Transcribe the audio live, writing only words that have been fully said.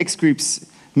text groups,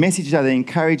 message each other,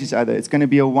 encourage each other. It's going to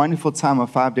be a wonderful time of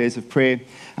 5 days of prayer.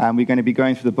 We're going to be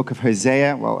going through the book of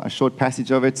Hosea, well, a short passage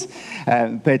of it.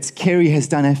 But Kerry has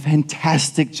done a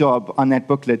fantastic job on that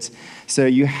booklet. So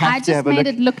you have to have a look. I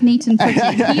just made it look neat and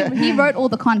pretty. He wrote all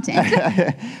the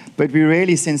content. But we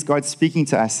really sense God speaking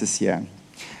to us this year.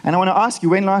 And I want to ask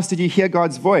you, when last did you hear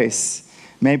God's voice?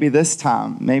 Maybe this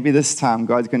time,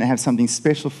 God's going to have something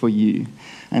special for you.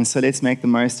 And so let's make the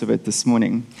most of it this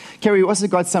morning. Kerry, we also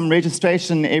got some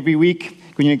registration every week.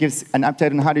 Can you give us an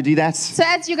update on how to do that? So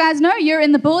as you guys know, you're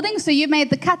in the building, so you made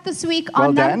the cut this week. Well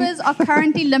Our done. numbers are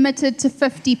currently limited to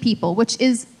 50 people, which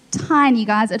is tiny,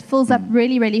 guys. It fills up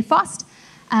really, really fast.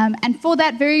 And for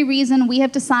that very reason, we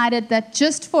have decided that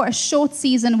just for a short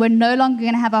season, we're no longer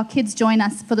going to have our kids join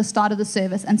us for the start of the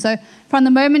service. And so from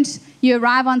the moment you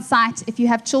arrive on site, if you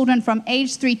have children from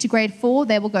age 3 to grade 4,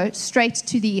 they will go straight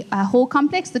to the hall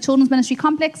complex, the children's ministry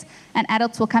complex, and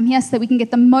adults will come here so that we can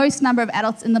get the most number of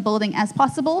adults in the building as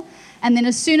possible. And then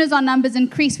as soon as our numbers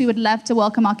increase, we would love to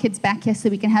welcome our kids back here so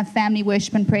we can have family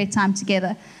worship and prayer time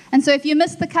together. And so if you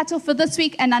missed the cutoff for this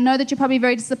week, and I know that you're probably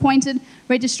very disappointed,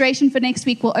 registration for next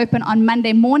week will open on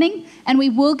Monday morning, and we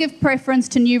will give preference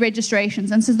to new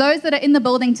registrations. And so those that are in the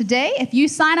building today, if you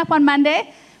sign up on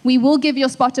Monday, we will give your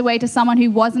spot away to someone who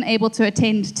wasn't able to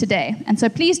attend today. And so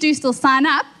please do still sign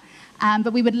up,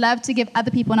 but we would love to give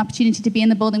other people an opportunity to be in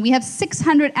the building. We have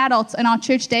 600 adults in our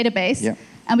church database. Yep.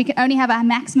 And we can only have a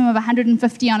maximum of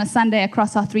 150 on a Sunday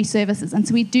across our 3 services. And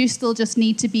so we do still just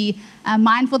need to be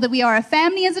mindful that we are a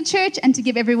family as a church and to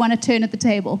give everyone a turn at the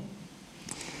table.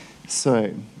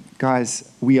 So,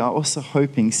 guys, we are also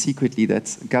hoping secretly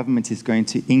that government is going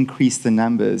to increase the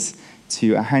numbers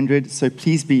to 100. So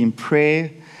please be in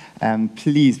prayer.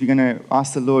 Please, we're going to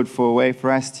ask the Lord for a way for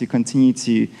us to continue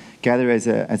to gather as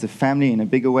a family in a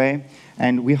bigger way.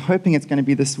 And we're hoping it's going to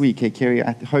be this week, hey, Kerry?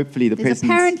 Hopefully the There's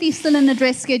president... apparently still an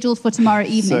address scheduled for tomorrow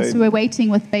evening, so we're waiting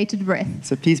with bated breath.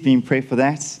 So please be in prayer for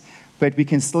that. But we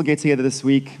can still get together this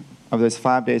week of those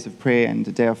 5 days of prayer and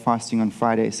a day of fasting on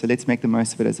Friday. So let's make the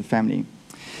most of it as a family.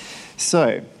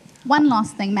 So... One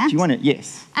last thing, Matt. Do you want it?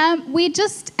 Yes. We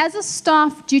just, as a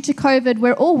staff, due to COVID,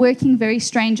 we're all working very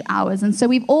strange hours. And so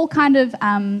we've all kind of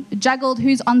juggled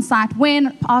who's on site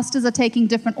when. Pastors are taking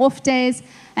different off days.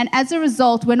 And as a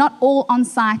result, we're not all on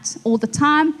site all the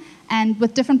time. And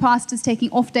with different pastors taking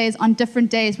off days on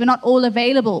different days, we're not all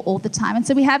available all the time. And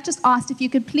so we have just asked if you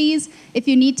could please, if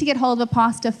you need to get hold of a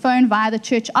pastor, phone via the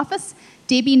church office.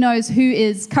 Debbie knows who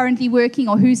is currently working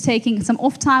or who's taking some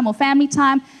off time or family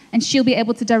time, and she'll be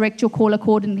able to direct your call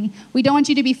accordingly. We don't want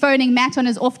you to be phoning Matt on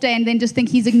his off day and then just think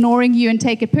he's ignoring you and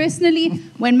take it personally.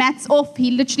 When Matt's off,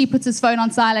 he literally puts his phone on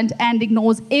silent and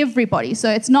ignores everybody. So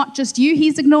it's not just you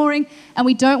he's ignoring, and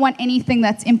we don't want anything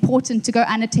that's important to go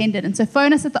unattended. And so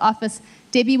phone us at the office.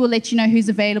 Debbie will let you know who's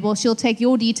available. She'll take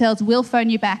your details, we'll phone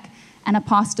you back, and a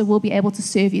pastor will be able to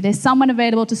serve you. There's someone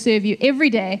available to serve you every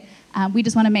day. We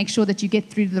just want to make sure that you get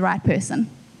through to the right person.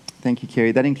 Thank you,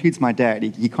 Kerry. That includes my dad.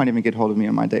 He can't even get hold of me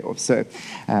on my day off, so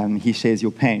he shares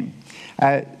your pain.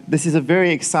 This is a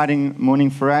very exciting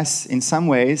morning for us in some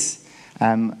ways,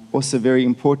 also very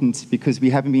important because we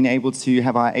haven't been able to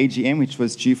have our AGM, which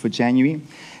was due for January,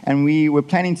 and we were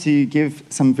planning to give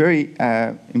some very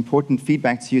important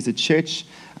feedback to you as a church.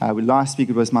 Last week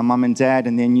it was my mum and dad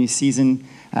and their new season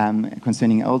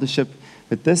concerning eldership,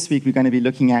 but this week we're going to be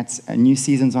looking at new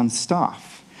seasons on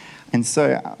staff. And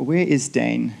so, where is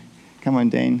Dane? Come on,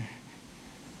 Dane.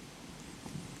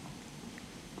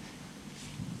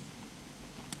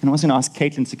 And I was going to ask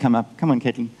Caitlin to come up. Come on,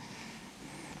 Caitlin.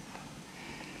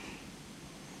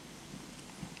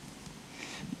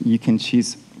 You can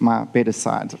choose my better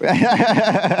side.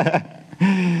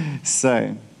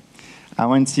 So, I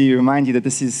want to remind you that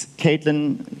this is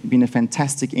Caitlin, been a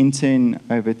fantastic intern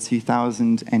over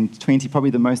 2020, probably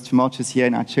the most tumultuous year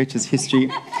in our church's history.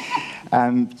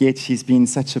 Yet she's been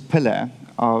such a pillar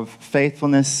of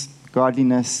faithfulness,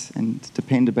 godliness, and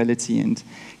dependability. And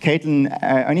Caitlin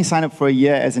only signed up for a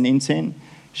year as an intern.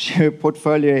 Her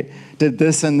portfolio did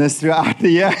this and this throughout the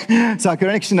year. So I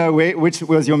couldn't actually know which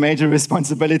was your major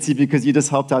responsibility because you just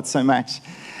helped out so much.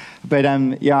 But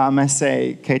yeah, I must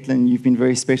say, Caitlin, you've been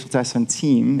very special to us on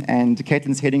team. And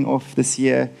Caitlin's heading off this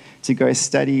year to go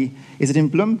study. Is it in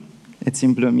Bloem? It's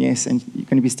in Bloem, yes. And you're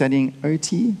going to be studying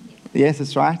OT? Yes,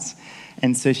 that's right.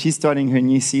 And so she's starting her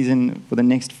new season for the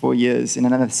next 4 years in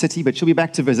another city, but she'll be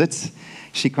back to visit.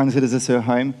 She considers this her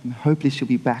home. Hopefully she'll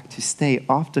be back to stay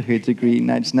after her degree,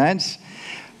 nudge, nudge.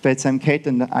 But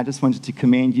Caitlin, I just wanted to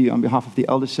commend you on behalf of the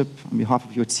eldership, on behalf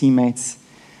of your teammates.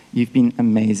 You've been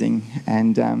amazing.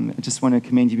 And I just want to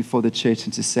commend you before the church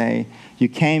and to say you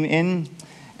came in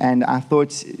And I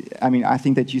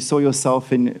think that you saw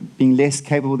yourself in being less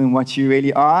capable than what you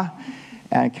really are.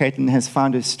 Caitlin has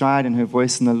found her stride and her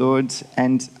voice in the Lord,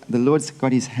 and the Lord's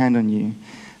got his hand on you.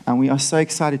 And we are so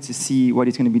excited to see what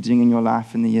he's going to be doing in your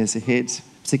life in the years ahead,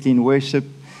 particularly in worship.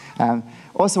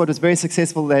 Also, it was very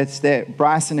successful that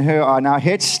Bryce and her are now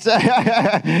hitched.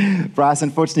 Bryce,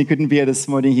 unfortunately, couldn't be here this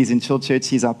morning. He's in Chill Church.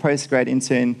 He's our post-grad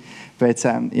intern. But,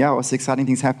 also exciting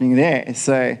things happening there.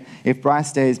 So if Bryce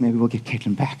stays, maybe we'll get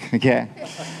Caitlin back. Okay.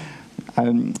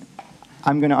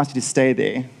 I'm going to ask you to stay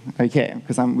there, okay,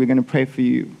 because we're going to pray for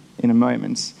you in a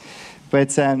moment. But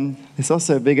there's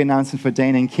also a big announcement for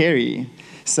Dane and Kerry.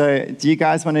 So do you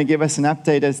guys want to give us an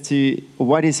update as to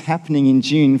what is happening in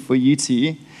June for you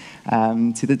two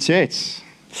to the church?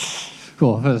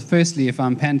 Cool. Firstly, if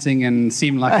I'm panting and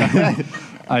seem like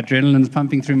adrenaline's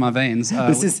pumping through my veins.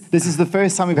 This is the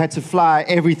first time we've had to fly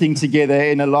everything together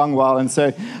in a long while, and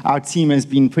so our team has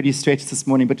been pretty stretched this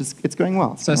morning, but it's going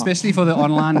well. So especially for the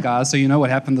online guys, so you know what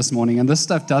happened this morning, and this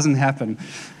stuff doesn't happen.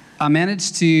 I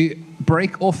managed to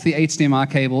break off the HDMI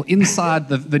cable inside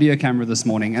the video camera this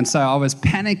morning, and so I was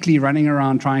panically running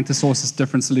around trying to source a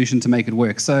different solution to make it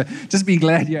work. So just be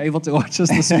glad you're able to watch us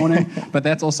this morning, but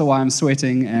that's also why I'm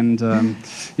sweating and,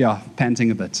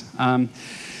 panting a bit.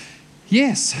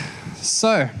 Yes,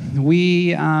 so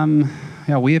we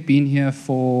have been here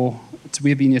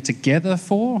together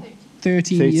for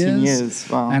 13 years.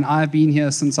 Wow. And I've been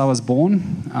here since I was born,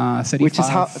 35, which is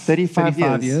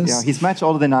 35 years. Yeah, he's much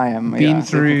older than I am. Been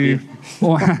through...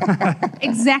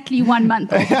 Exactly 1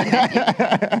 month.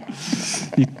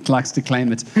 He likes to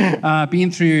claim it.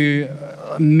 Been through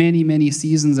many, many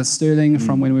seasons at Sterling,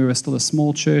 from when we were still a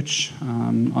small church,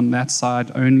 on that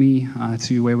side only,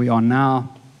 to where we are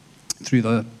now, through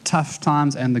the tough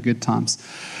times and the good times.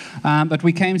 But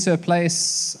we came to a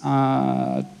place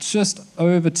just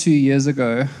over 2 years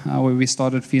ago where we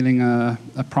started feeling a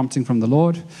prompting from the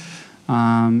Lord.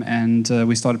 And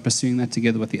we started pursuing that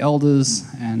together with the elders.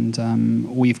 And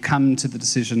we've come to the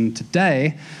decision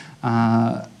today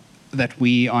that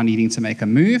we are needing to make a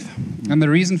move. And the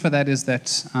reason for that is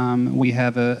that we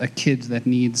have a kid that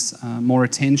needs more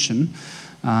attention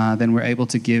than we're able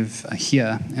to give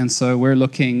here. And so we're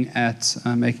looking at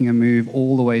making a move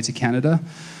all the way to Canada.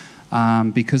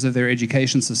 Because of their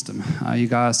education system.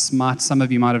 Some of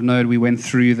you might have known we went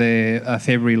through there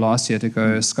February last year to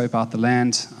go scope out the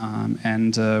land,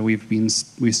 and we've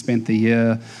spent the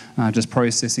year just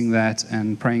processing that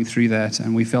and praying through that,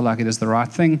 and we feel like it is the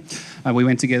right thing. We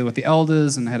went together with the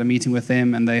elders and had a meeting with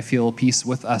them, and they feel peace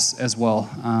with us as well,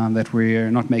 that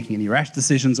we're not making any rash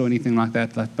decisions or anything like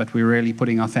that, but we're really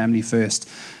putting our family first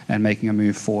and making a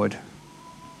move forward.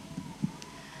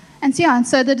 And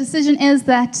so the decision is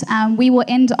that we will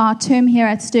end our term here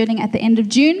at Sterling at the end of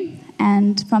June,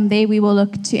 and from there we will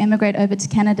look to emigrate over to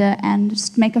Canada and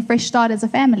just make a fresh start as a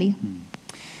family.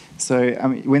 So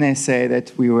when they say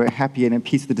that we were happy and at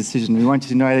peace with the decision, we want you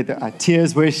to know that our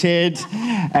tears were shed,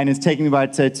 and it's taken me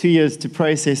about 2 years to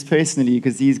process personally,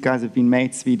 because these guys have been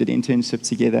mates. We did internship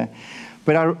together.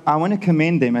 But I want to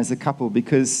commend them as a couple,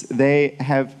 because they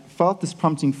have felt this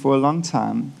prompting for a long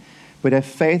time, but have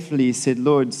faithfully said,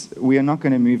 Lord, we are not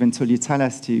going to move until you tell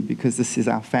us to, because this is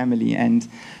our family. And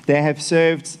they have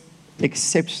served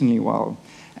exceptionally well.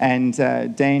 And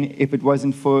Dane, if it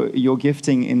wasn't for your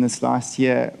gifting in this last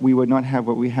year, we would not have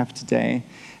what we have today.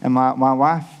 And my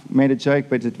wife made a joke,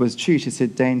 but it was true. She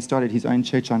said Dane started his own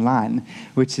church online,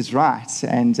 which is right.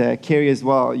 And Kerry as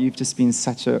well, you've just been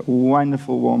such a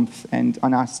wonderful warmth. And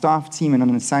on our staff team and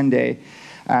on a Sunday,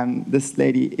 this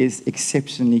lady is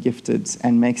exceptionally gifted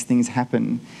and makes things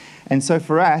happen. And so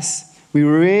for us, we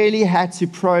really had to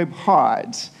probe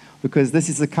hard, because this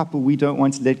is a couple we don't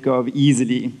want to let go of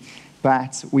easily.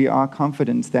 But we are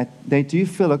confident that they do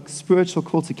feel a spiritual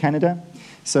call to Canada.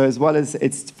 So as well as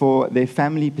it's for their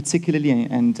family particularly,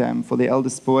 and for their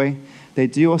eldest boy, they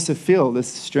do also feel this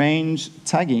strange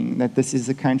tugging that this is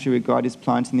a country where God is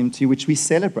planting them to, which we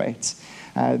celebrate.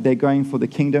 They're going for the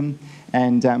kingdom.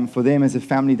 And for them as a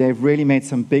family, they've really made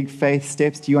some big faith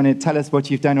steps. Do you want to tell us what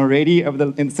you've done already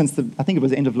since I think it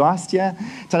was the end of last year?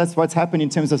 Tell us what's happened in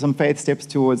terms of some faith steps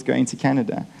towards going to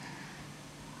Canada.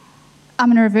 I'm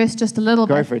going to reverse just a little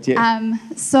bit. Go for it, yeah.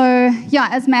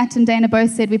 As Matt and Dana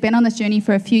both said, we've been on this journey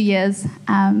for a few years.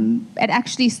 It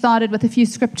actually started with a few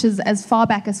scriptures as far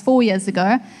back as 4 years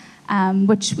ago,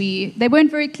 which they weren't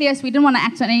very clear, so we didn't want to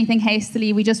act on anything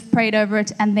hastily. We just prayed over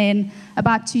it, and then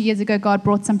about 2 years ago, God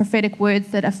brought some prophetic words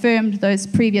that affirmed those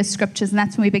previous scriptures, and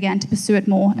that's when we began to pursue it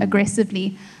more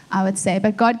aggressively, I would say.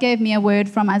 But God gave me a word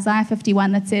from Isaiah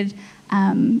 51 that said,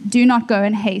 do not go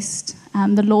in haste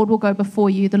the Lord will go before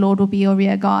you, the Lord will be your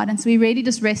rear guard. And so we really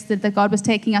just rested that God was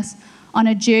taking us on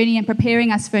a journey and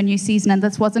preparing us for a new season, and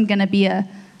this wasn't going to be a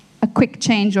quick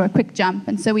change or a quick jump.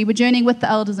 And so we were journeying with the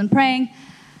elders and praying.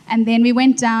 And then we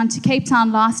went down to Cape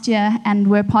Town last year and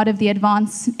were part of the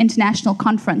Advance International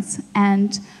Conference.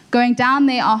 And going down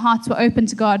there, our hearts were open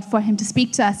to God for Him to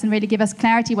speak to us and really give us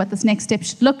clarity what this next step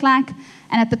should look like.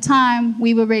 And at the time,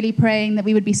 we were really praying that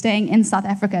we would be staying in South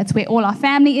Africa. It's where all our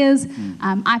family is.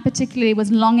 I particularly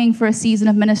was longing for a season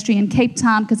of ministry in Cape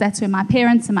Town because that's where my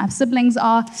parents and my siblings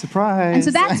are. Surprise. And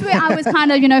so that's where I was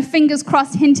kind of, fingers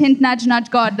crossed, hint, hint, nudge,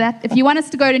 nudge, God, that if you want us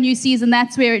to go to new season,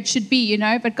 that's where it should be,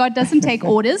 But God doesn't take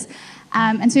orders.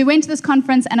 And so we went to this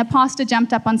conference, and a pastor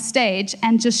jumped up on stage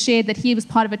and just shared that he was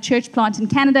part of a church plant in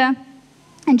Canada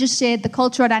and just shared the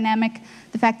cultural dynamic,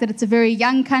 the fact that it's a very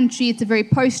young country, it's a very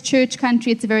post-church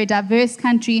country, it's a very diverse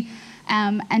country.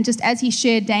 And just as he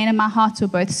shared, Dane and my hearts were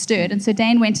both stirred. And so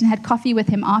Dane went and had coffee with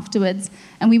him afterwards,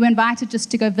 and we were invited just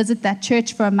to go visit that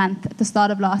church for a month at the start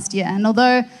of last year. And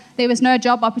although there was no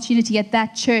job opportunity at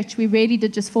that church, we really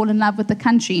did just fall in love with the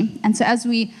country. And so as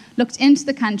we looked into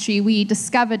the country, we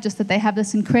discovered just that they have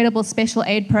this incredible special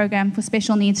aid program for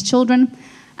special needs children.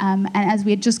 And as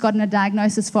we had just gotten a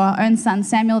diagnosis for our own son,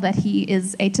 Samuel, that he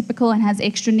is atypical and has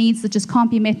extra needs that just can't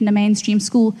be met in a mainstream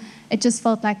school, it just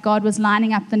felt like God was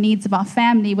lining up the needs of our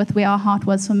family with where our heart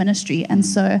was for ministry. And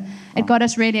so it got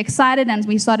us really excited, and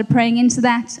we started praying into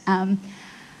that.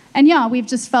 And yeah, we've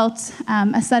just felt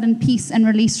a sudden peace and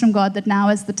release from God that now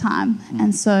is the time.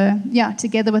 And so, yeah,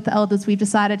 together with the elders, we've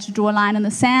decided to draw a line in the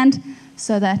sand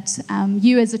so that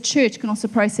you as a church can also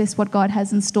process what God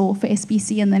has in store for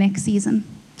SBC in the next season.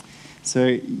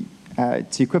 So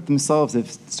to equip themselves, they've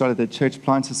started the Church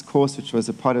Planters course, which was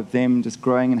a part of them just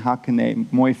growing and how can they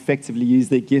more effectively use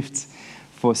their gifts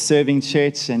for serving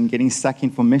church and getting stuck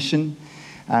in for mission.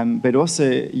 But also,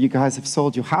 you guys have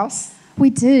sold your house.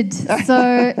 We did.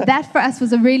 So that for us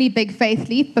was a really big faith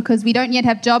leap because we don't yet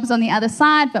have jobs on the other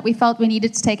side, but we felt we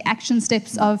needed to take action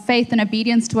steps of faith and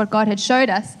obedience to what God had showed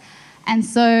us. And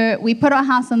so we put our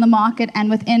house on the market, and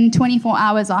within 24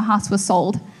 hours, our house was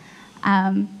sold.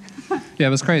 Yeah, it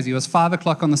was crazy. It was 5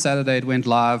 o'clock on the Saturday. It went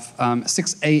live.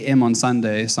 6 a.m. on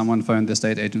Sunday, someone phoned the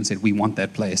estate agent and said, we want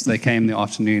that place. They came in the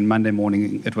afternoon. Monday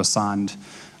morning, it was signed,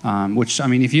 which, I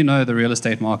mean, if you know the real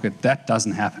estate market, that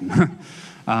doesn't happen.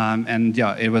 And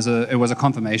yeah, it was a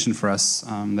confirmation for us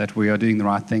that we are doing the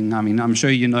right thing. I mean, I'm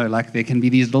sure like there can be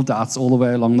these little doubts all the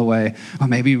way along the way. Or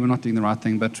maybe we're not doing the right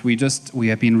thing, but we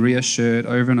have been reassured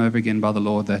over and over again by the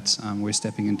Lord that we're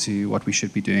stepping into what we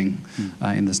should be doing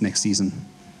in this next season.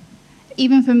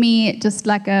 Even for me, just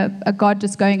like a God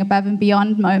just going above and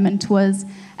beyond moment was,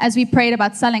 as we prayed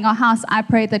about selling our house, I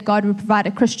prayed that God would provide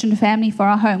a Christian family for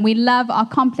our home. We love our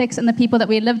complex and the people that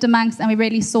we lived amongst, and we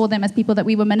really saw them as people that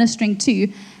we were ministering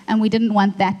to, and we didn't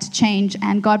want that to change.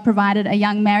 And God provided a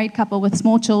young married couple with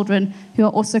small children who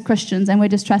are also Christians, and we're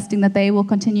just trusting that they will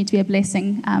continue to be a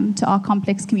blessing to our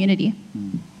complex community.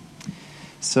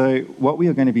 So what we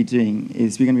are going to be doing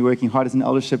is we're going to be working hard as an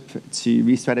eldership to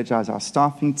re-strategize our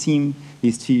staffing team.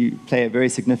 These two play a very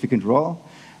significant role.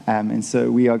 And so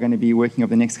we are going to be working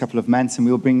over the next couple of months, and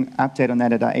we'll bring an update on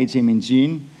that at our AGM in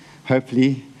June,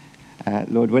 hopefully,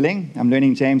 Lord willing. I'm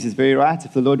learning James is very right,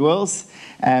 if the Lord wills.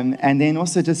 And then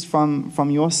also just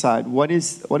from your side, what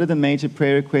are the major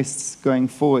prayer requests going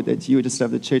forward that you would just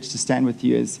love the church to stand with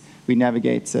you as we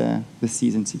navigate this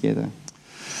season together?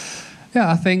 Yeah,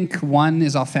 I think one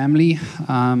is our family.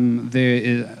 There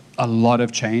is a lot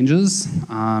of changes,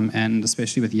 and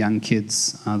especially with young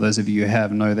kids, those of you who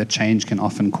have know that change can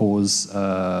often cause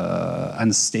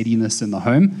unsteadiness in the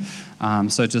home.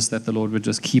 So just that the Lord would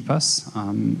just keep us,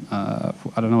 I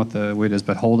don't know what the word is,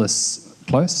 but hold us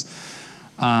close.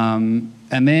 And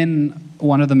then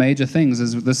one of the major things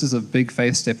is this is a big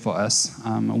faith step for us.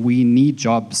 We need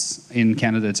jobs in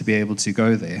Canada to be able to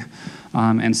go there.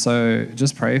 And so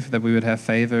just pray that we would have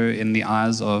favor in the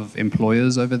eyes of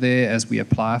employers over there as we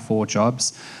apply for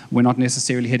jobs. We're not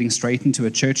necessarily heading straight into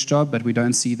a church job, but we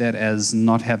don't see that as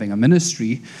not having a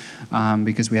ministry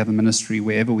because we have a ministry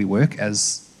wherever we work,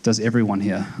 as does everyone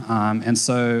here. And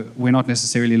so we're not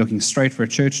necessarily looking straight for a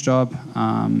church job.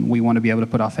 We want to be able to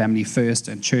put our family first,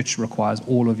 and church requires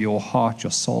all of your heart,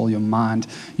 your soul, your mind.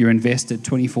 You're invested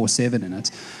 24/7 in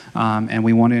it. And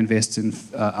we want to invest in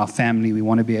our family. We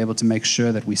want to be able to make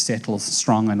sure that we settle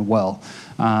strong and well.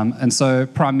 And so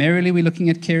primarily we're looking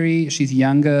at Kerry. She's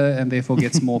younger and therefore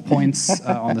gets more points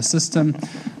on the system.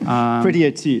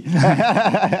 Prettier too. Don't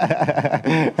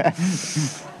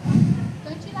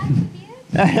you like the beard?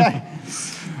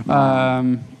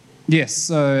 Yes,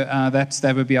 so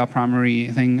that would be our primary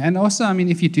thing. And also, I mean,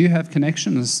 if you do have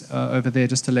connections over there,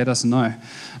 just to let us know.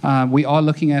 We are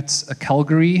looking at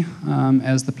Calgary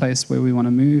as the place where we want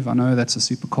to move. I know that's a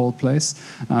super cold place,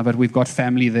 but we've got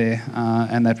family there,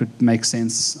 and that would make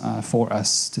sense for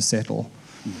us to settle.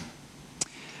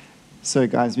 So,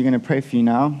 guys, we're going to pray for you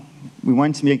now. We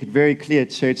want to make it very clear,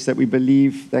 church, that we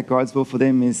believe that God's will for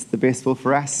them is the best will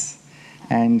for us.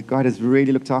 And God has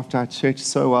really looked after our church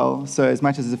so well. So as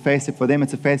much as it's a faith step for them,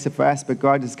 it's a faith step for us. But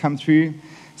God has come through,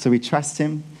 so we trust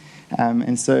him.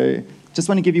 And so just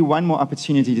want to give you one more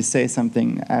opportunity to say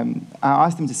something. I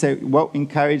asked them to say, what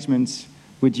encouragement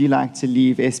would you like to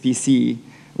leave SBC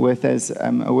with as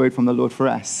a word from the Lord for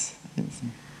us?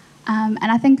 And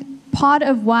I think part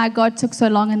of why God took so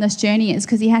long in this journey is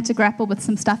because he had to grapple with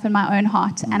some stuff in my own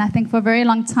heart. And I think for a very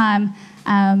long time,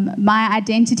 my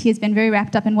identity has been very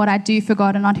wrapped up in what I do for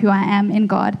God and not who I am in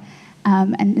God.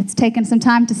 And it's taken some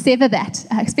time to sever that,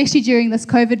 especially during this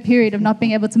COVID period of not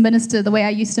being able to minister the way I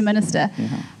used to minister.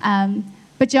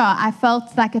 But yeah, I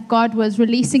felt like if God was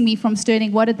releasing me from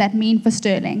Sterling, what did that mean for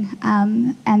Sterling?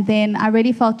 And then I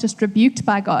really felt just rebuked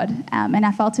by God. And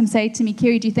I felt him say to me,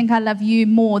 Kerry, do you think I love you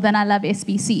more than I love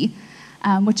SBC?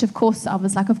 Which, of course, I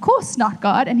was like, of course not,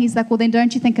 God. And he's like, well, then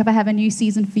don't you think if I have a new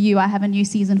season for you, I have a new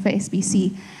season for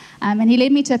SBC? And he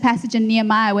led me to a passage in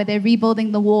Nehemiah where they're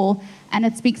rebuilding the wall, and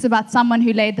it speaks about someone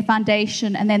who laid the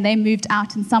foundation, and then they moved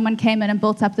out, and someone came in and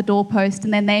built up the doorpost,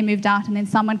 and then they moved out, and then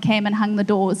someone came and hung the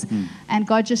doors. And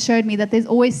God just showed me that there's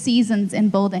always seasons in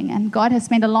building, and God has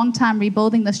spent a long time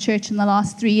rebuilding this church in the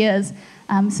last 3 years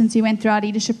since we went through our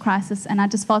leadership crisis, and I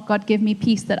just felt God give me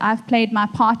peace that I've played my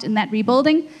part in that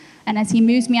rebuilding. And as he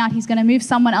moves me out, he's going to move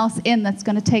someone else in that's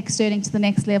going to take Sterling to the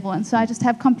next level. And so I just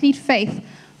have complete faith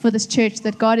for this church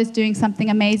that God is doing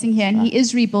something amazing here. And he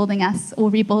is rebuilding us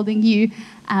or rebuilding you.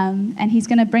 And he's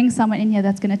going to bring someone in here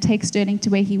that's going to take Sterling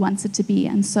to where he wants it to be.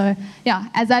 And so, yeah,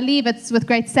 as I leave, it's with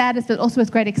great sadness, but also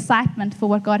with great excitement for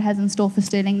what God has in store for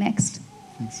Sterling next.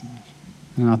 Thanks so much.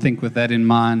 And I think with that in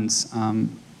mind,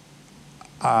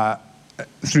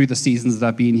 through the seasons that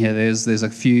I've been here, there's a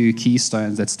few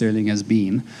keystones that Sterling has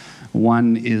been.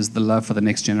 One is the love for the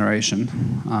next generation,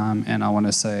 and I want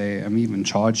to say, even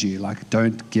charge you, like,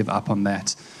 don't give up on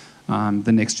that.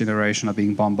 The next generation are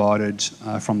being bombarded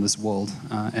from this world,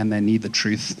 and they need the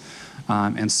truth.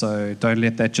 And so don't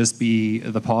let that just be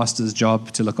the pastor's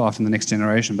job to look after the next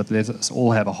generation, but let us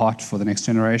all have a heart for the next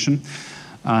generation.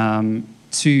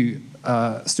 Two,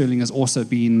 Sterling has also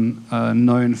been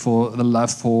known for the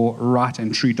love for right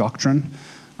and true doctrine.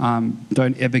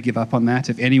 Don't ever give up on that.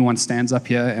 If anyone stands up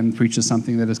here and preaches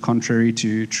something that is contrary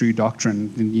to true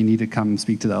doctrine, then you need to come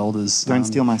speak to the elders. Don't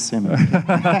steal my sermon. Is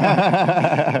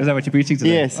that what you're preaching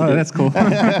today? Yes. Oh, that's cool.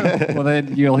 Well,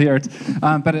 then you'll hear it.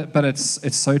 But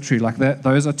it's so true. Like that,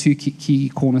 those are two key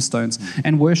cornerstones.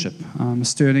 And worship.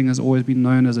 Sterling has always been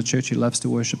known as a church who loves to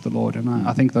worship the Lord. And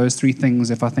I think those three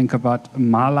things, if I think about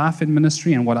my life in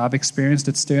ministry and what I've experienced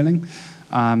at Sterling,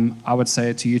 I would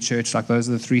say to you, church, like those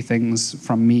are the three things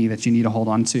from me that you need to hold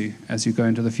on to as you go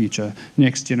into the future.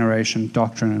 Next generation,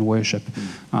 doctrine, and worship.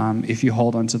 If you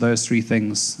hold on to those three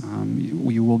things,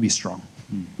 you will be strong.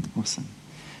 Awesome.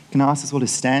 Can I ask us all to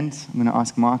stand? I'm going to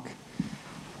ask Mark.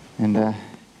 And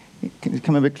can you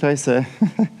come a bit closer?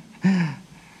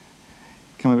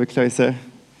 Come a bit closer.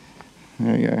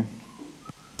 There we go.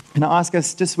 Can I ask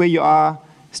us, just where you are,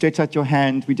 stretch out your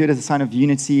hand. We do it as a sign of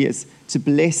unity, as to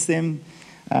bless them.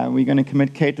 We're going to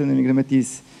commit Caitlin and we're going to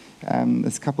commit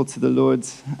this couple to the Lord.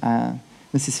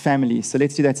 This is family, so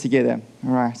let's do that together.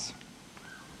 All right.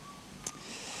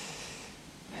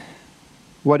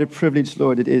 What a privilege,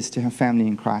 Lord, it is to have family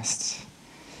in Christ.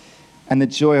 And the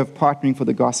joy of partnering for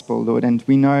the gospel, Lord. And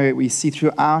we see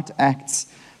throughout Acts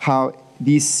how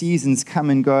these seasons come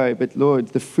and go, but Lord,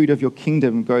 the fruit of your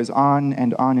kingdom goes on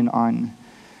and on and on.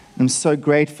 I'm so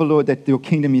grateful, Lord, that your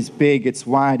kingdom is big, it's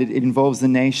wide, it involves the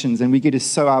nations, and we get to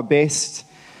sow our best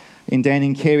in Dan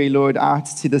and Kerry, Lord, out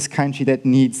to this country that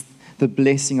needs the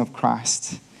blessing of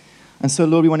Christ. And so,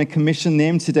 Lord, we want to commission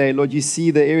them today. Lord, you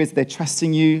see the areas that they're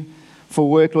trusting you for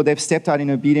work. Lord, they've stepped out in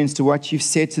obedience to what you've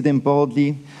said to them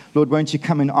boldly. Lord, won't you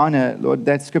come and honor, Lord,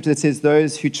 that scripture that says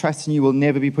those who trust in you will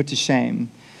never be put to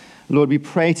shame. Lord, we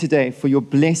pray today for your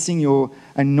blessing, your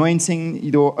anointing,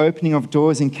 your opening of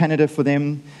doors in Canada for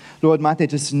them. Lord, might they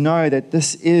just know that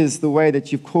this is the way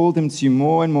that you've called them to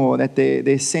more and more, that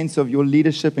their sense of your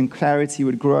leadership and clarity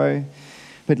would grow.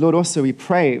 But Lord, also we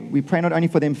pray not only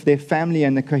for them, for their family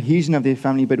and the cohesion of their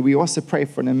family, but we also pray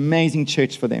for an amazing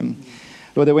church for them.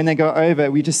 Lord, that when they go over,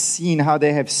 we've just seen how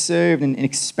they have served and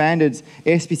expanded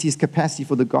SBC's capacity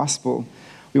for the gospel.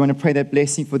 We want to pray that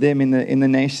blessing for them in the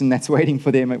nation that's waiting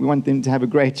for them. We want them to have a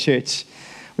great church.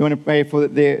 We want to pray for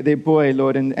their boy,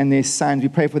 Lord, and their son. We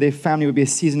pray for their family. It will be a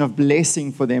season of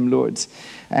blessing for them, Lord,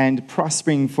 and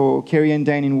prospering for Kerry and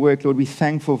Dane in work. Lord, we're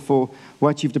thankful for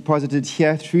what you've deposited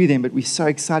here through them, but we're so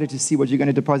excited to see what you're going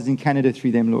to deposit in Canada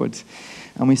through them, Lord.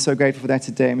 And we're so grateful for that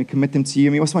today, and we commit them to you.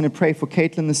 And we also want to pray for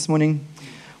Caitlin this morning.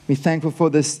 We're thankful for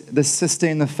this sister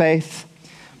in the faith,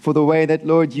 for the way that,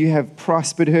 Lord, you have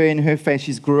prospered her in her faith.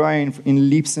 She's growing in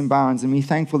leaps and bounds, and we're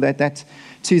thankful that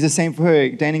too is the same for her.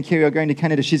 Dane and Kerry are going to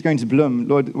Canada. She's going to bloom.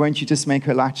 Lord, won't you just make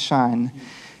her light shine?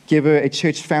 Give her a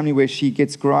church family where she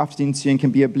gets grafted into and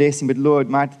can be a blessing. But Lord,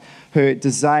 might her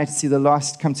desire to see the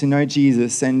lost come to know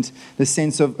Jesus and the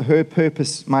sense of her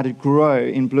purpose might it grow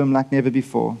in bloom like never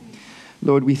before.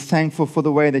 Lord, we're thankful for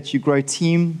the way that you grow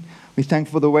team. We're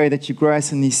thankful for the way that you grow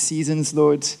us in these seasons,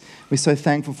 Lord. We're so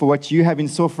thankful for what you have in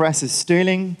store for us as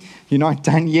Sterling. You're not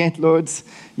done yet, Lord.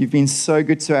 You've been so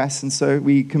good to us. And so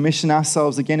we commission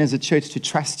ourselves again as a church to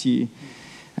trust you.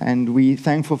 And we're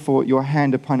thankful for your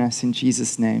hand upon us in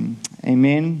Jesus' name.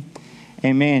 Amen.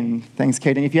 Amen. Thanks,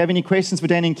 Kate. And if you have any questions for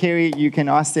Dan and Kerry, you can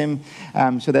ask them.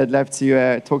 I'm sure they'd love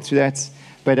to talk through that.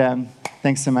 But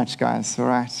thanks so much, guys. All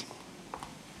right.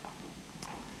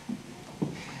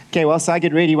 Okay, well, so I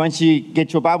get ready. Once you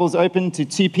get your Bibles open to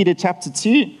 2 Peter chapter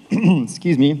 2.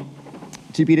 Excuse me.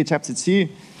 2 Peter chapter 2.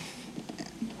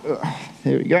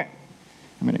 There we go. I'm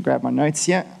going to grab my notes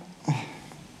here.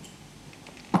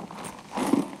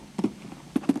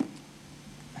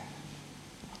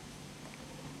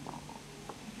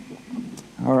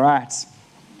 All right.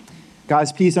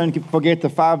 Guys, please don't forget the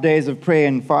 5 days of prayer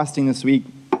and fasting this week.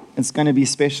 It's going to be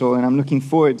special, and I'm looking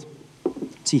forward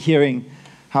to hearing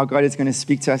how God is going to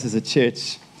speak to us as a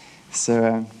church.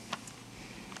 So,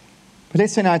 but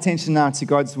let's turn our attention now to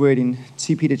God's word in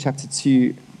 2 Peter chapter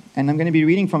 2. And I'm going to be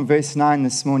reading from verse 9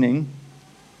 this morning.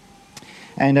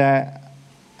 And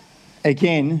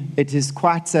again, it is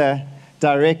quite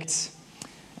direct.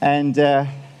 And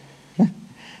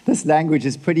this language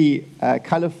is pretty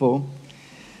colorful.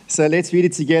 So let's read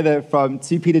it together from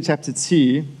 2 Peter chapter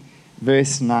 2,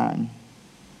 verse 9.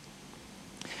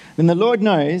 Then the Lord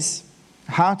knows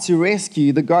how to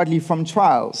rescue the godly from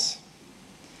trials,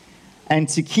 and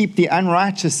to keep the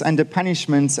unrighteous under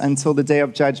punishment until the day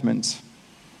of judgment,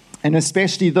 and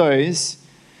especially those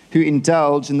who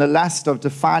indulge in the lust of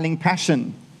defiling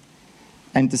passion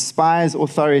and despise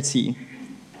authority.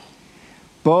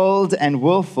 Bold and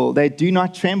willful, they do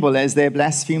not tremble as they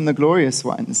blaspheme the glorious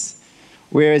ones,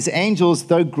 whereas angels,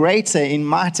 though greater in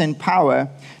might and power,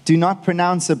 do not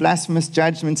pronounce a blasphemous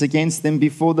judgment against them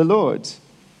before the Lord.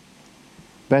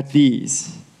 But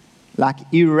these, like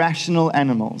irrational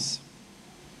animals,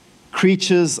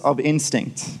 creatures of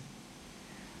instinct,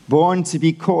 born to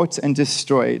be caught and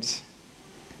destroyed,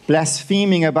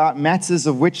 blaspheming about matters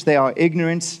of which they are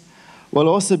ignorant, will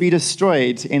also be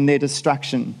destroyed in their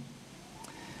destruction,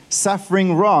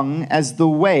 suffering wrong as the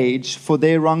wage for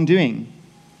their wrongdoing.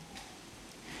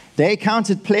 They count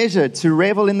it pleasure to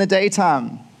revel in the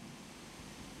daytime.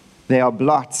 They are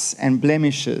blots and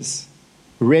blemishes,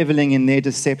 reveling in their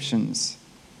deceptions,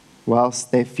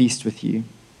 whilst they feast with you.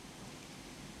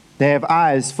 They have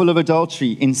eyes full of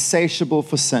adultery, insatiable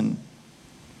for sin.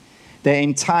 They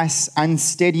entice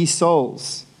unsteady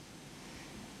souls.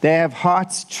 They have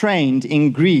hearts trained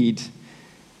in greed,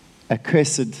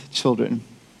 accursed children.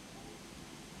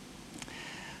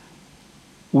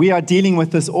 We are dealing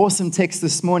with this awesome text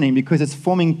this morning because it's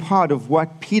forming part of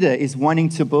what Peter is wanting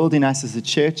to build in us as a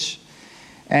church,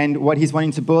 and what he's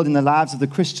wanting to build in the lives of the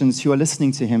Christians who are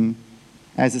listening to him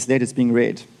as this letter is being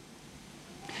read.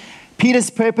 Peter's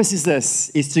purpose is this,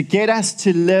 is to get us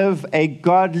to live a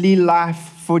godly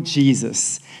life for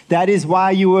Jesus. That is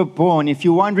why you were born. If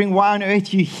you're wondering why on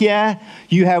earth you're here,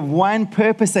 you have one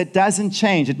purpose that doesn't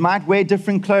change. It might wear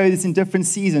different clothes in different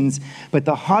seasons, but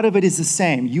the heart of it is the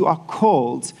same. You are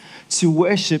called to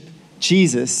worship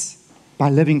Jesus by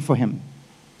living for him.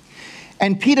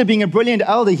 And Peter, being a brilliant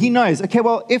elder, he knows, okay,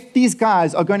 well, if these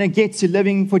guys are going to get to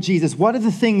living for Jesus, what are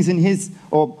the things in his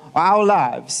or our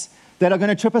lives that are going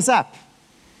to trip us up?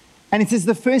 And he says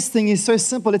the first thing is so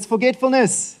simple. It's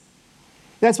forgetfulness.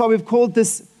 That's why we've called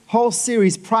this whole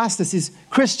series Priceless. Is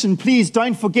Christian, please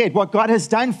don't forget what God has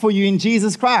done for you in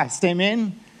Jesus Christ.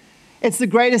 Amen? It's the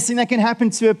greatest thing that can happen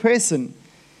to a person.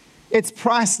 It's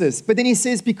priceless. But then he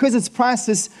says, because it's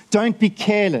priceless, don't be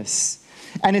careless.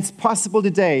 And it's possible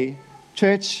today,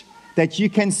 church, that you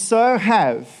can so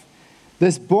have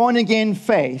this born-again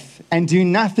faith and do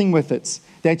nothing with it,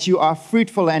 that you are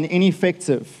fruitful and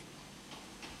ineffective.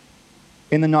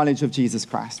 in the knowledge of Jesus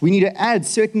Christ. We need to add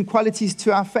certain qualities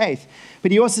to our faith.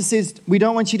 But he also says, we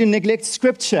don't want you to neglect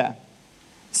Scripture.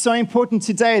 It's so important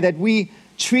today that we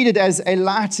treat it as a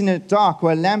light in a dark,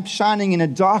 or a lamp shining in a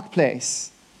dark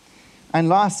place. And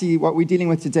lastly, what we're dealing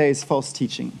with today is false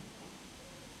teaching.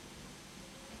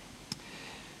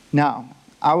 Now,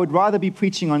 I would rather be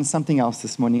preaching on something else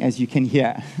this morning, as you can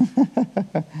hear.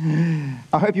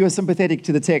 I hope you were sympathetic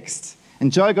to the text.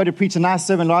 And Joe got to preach a nice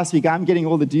sermon last week. I'm getting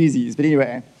all the doozies. But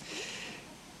anyway,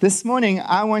 this morning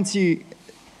I want to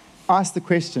ask the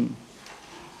question.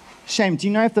 Shame, do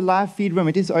you know if the live feed room,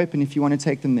 it is open if you want to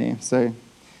take them there. So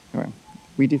anyway,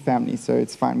 we do family, so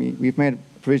it's fine. We've made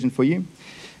a provision for you.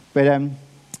 But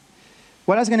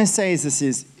what I was going to say is this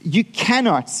is, you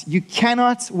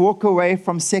cannot walk away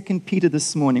from 2 Peter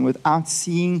this morning without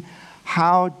seeing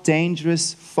how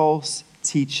dangerous false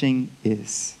teaching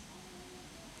is.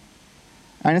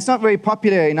 And it's not very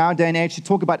popular in our day and age to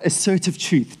talk about assertive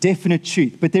truth, definite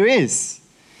truth, but there is.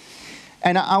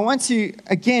 And I want to,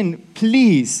 again,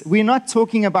 please, we're not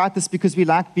talking about this because we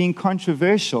like being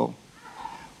controversial.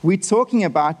 We're talking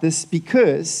about this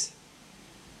because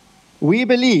we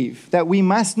believe that we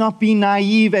must not be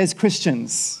naive as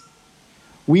Christians.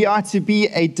 We are to be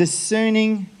a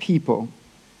discerning people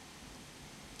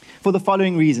for the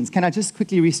following reasons. Can I just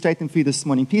quickly restate them for you this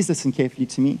morning? Please listen carefully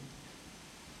to me.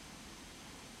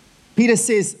 Peter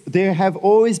says there have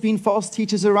always been false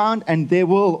teachers around, and there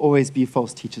will always be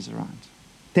false teachers around.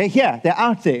 They're here. They're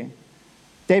out there.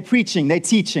 They're preaching. They're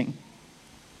teaching.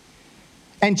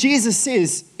 And Jesus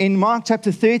says in Mark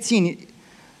chapter 13,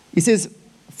 he says,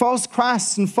 false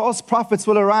Christs and false prophets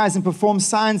will arise and perform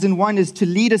signs and wonders to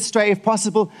lead astray, if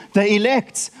possible, the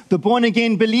elect, the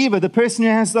born-again believer, the person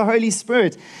who has the Holy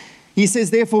Spirit. He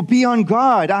says, therefore, be on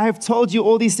guard. I have told you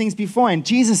all these things before. And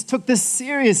Jesus took this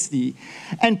seriously.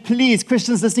 And please,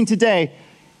 Christians listening today,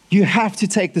 you have to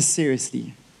take this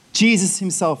seriously. Jesus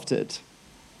himself did.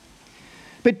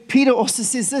 But Peter also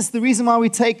says this, the reason why we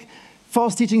take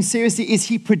false teaching seriously is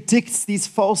he predicts these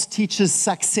false teachers'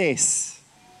 success.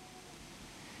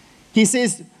 He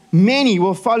says, many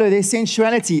will follow their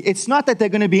sensuality. It's not that they're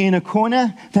going to be in a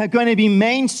corner. They're going to be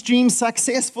mainstream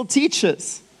successful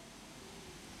teachers.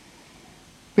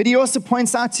 But he also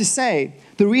points out to say,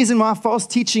 the reason why false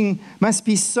teaching must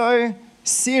be so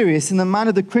serious in the mind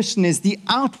of the Christian is the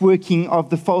outworking of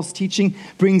the false teaching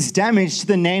brings damage to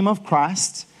the name of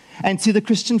Christ and to the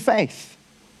Christian faith.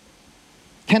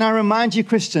 Can I remind you,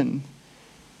 Christian,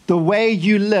 the way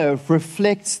you live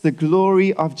reflects the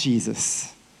glory of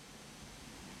Jesus.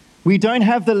 We don't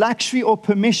have the luxury or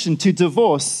permission to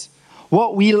divorce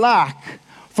what we like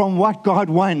from what God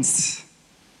wants.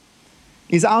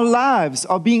 Is our lives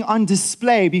are being on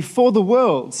display before the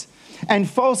world. And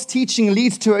false teaching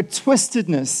leads to a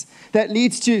twistedness that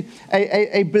leads to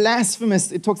a blasphemous,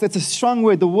 that's a strong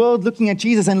word, the world looking at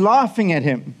Jesus and laughing at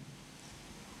him.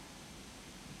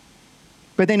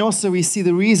 But then also we see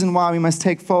the reason why we must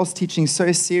take false teaching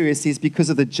so seriously is because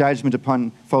of the judgment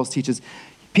upon false teachers.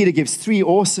 Peter gives 3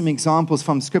 awesome examples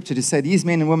from Scripture to say these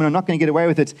men and women are not going to get away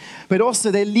with it, but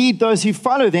also they lead those who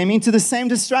follow them into the same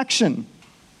destruction.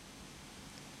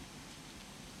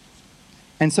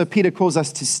 And so Peter calls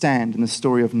us to stand in the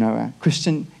story of Noah.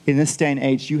 Christian, in this day and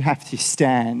age, you have to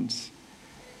stand.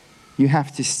 You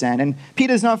have to stand. And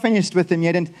Peter's not finished with them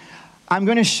yet. And I'm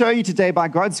going to show you today, by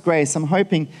God's grace, I'm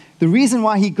hoping, the reason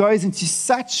why he goes into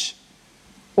such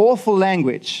awful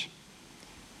language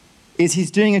is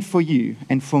he's doing it for you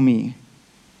and for me.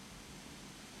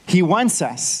 He wants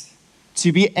us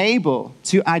to be able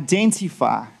to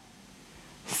identify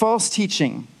false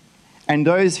teaching and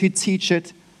those who teach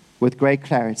it with great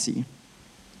clarity.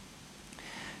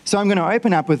 So I'm going to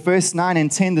open up with verse 9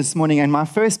 and 10 this morning. And my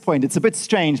first point, it's a bit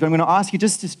strange, but I'm going to ask you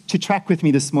just to track with me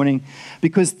this morning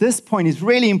because this point is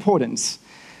really important.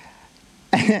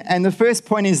 And the first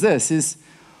point is this, is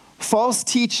false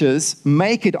teachers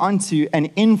make it onto an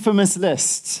infamous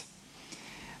list.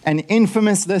 An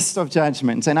infamous list of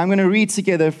judgment. And I'm going to let's read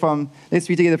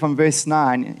together from verse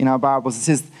 9 in our Bibles. It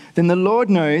says, then the Lord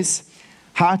knows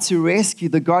how to rescue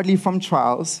the godly from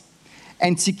trials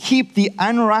and to keep the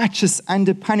unrighteous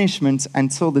under punishment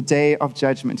until the day of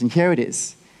judgment. And here it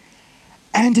is.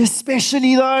 And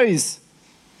especially those.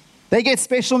 They get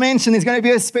special mention. There's going to be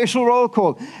a special roll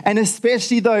call. And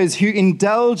especially those who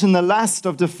indulge in the lust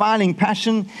of defiling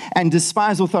passion and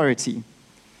despise authority.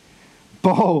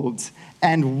 Bold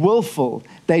and willful,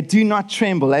 they do not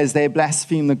tremble as they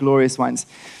blaspheme the glorious ones.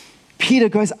 Peter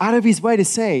goes out of his way to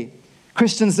say,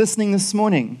 Christians listening this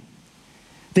morning,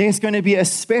 there's going to be a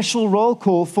special roll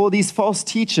call for these false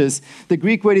teachers. The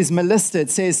Greek word is malista. It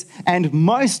says, and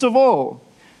most of all,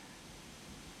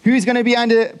 Who's going to be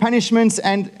under punishments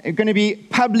and going to be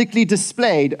publicly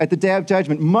displayed at the day of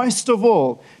judgment? Most of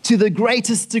all, to the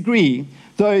greatest degree,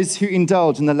 those who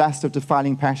indulge in the lust of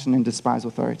defiling passion and despise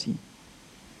authority.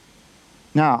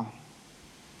 Now,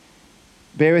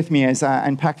 bear with me as I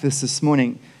unpack this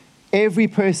morning. Every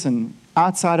person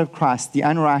outside of Christ, the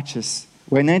unrighteous,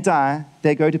 when they die,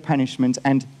 they go to punishment,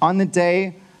 and on the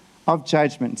day of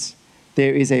judgment,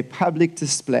 there is a public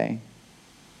display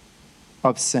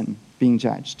of sin being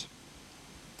judged.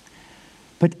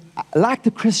 But like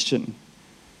the Christian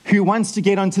who wants to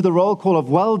get onto the roll call of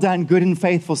well done, good and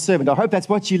faithful servant, I hope that's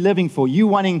what you're living for, you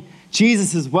wanting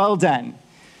Jesus' well done.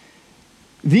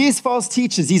 These false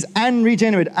teachers, these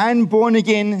unregenerate, unborn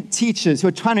again teachers who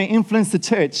are trying to influence the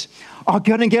church are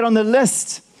going to get on the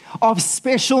list of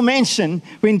special mention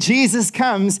when Jesus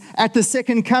comes at the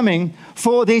second coming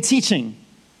for their teaching.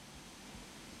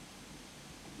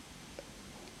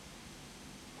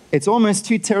 It's almost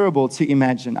too terrible to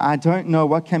imagine. I don't know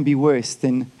what can be worse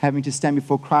than having to stand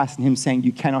before Christ and Him saying,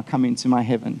 you cannot come into my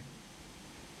heaven.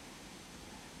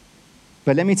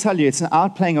 But let me tell you, it's an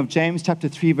outplaying of James chapter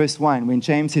 3, verse 1, when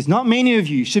James says, not many of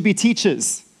you should be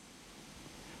teachers,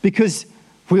 because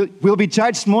we'll be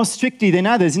judged more strictly than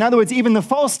others. In other words, even the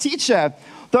false teacher,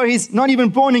 though he's not even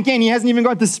born again, he hasn't even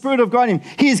got the Spirit of God in him,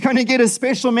 he's going to get a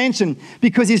special mention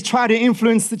because he's tried to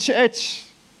influence the church.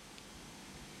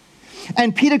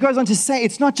 And Peter goes on to say,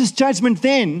 it's not just judgment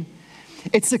then,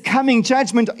 it's a coming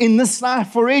judgment in this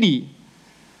life already.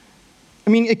 I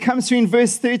mean, it comes through in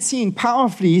verse 13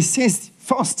 powerfully. He says,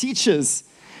 false teachers,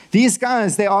 these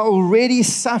guys, they are already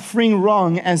suffering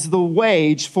wrong as the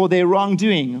wage for their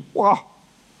wrongdoing. Wow.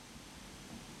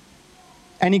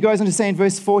 And he goes on to say in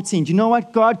verse 14, do you know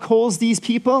what God calls these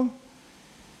people?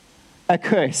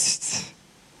 Accursed,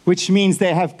 which means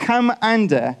they have come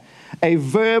under a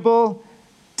verbal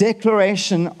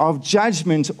declaration of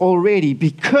judgment already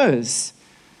because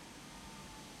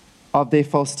of their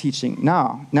false teaching.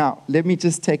 Now, let me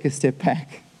just take a step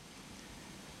back.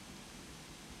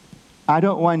 I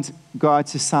don't want God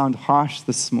to sound harsh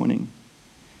this morning,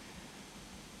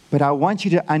 but I want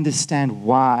you to understand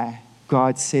why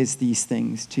God says these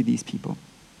things to these people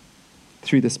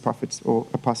through this prophet or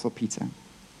apostle Peter.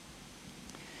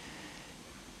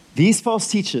 These false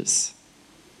teachers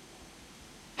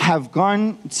have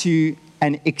gone to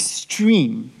an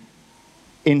extreme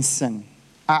in sin.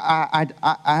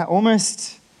 I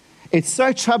almost, it's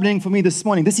so troubling for me this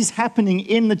morning. This is happening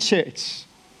in the church.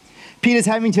 Peter's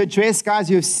having to address guys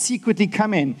who have secretly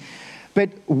come in. But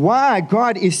why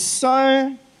God is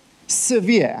so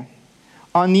severe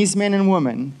on these men and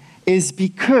women is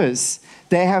because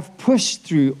they have pushed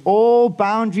through all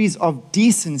boundaries of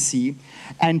decency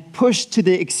and pushed to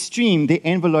the extreme the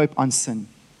envelope on sin.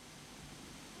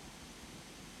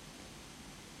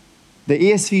 The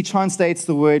ESV translates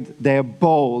the word, they're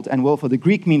bold and willful. The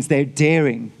Greek means they're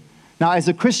daring. Now, as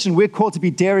a Christian, we're called to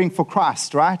be daring for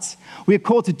Christ, right? We're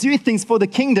called to do things for the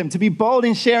kingdom, to be bold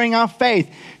in sharing our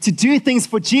faith, to do things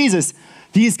for Jesus.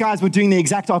 These guys were doing the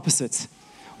exact opposite.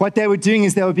 What they were doing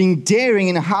is they were being daring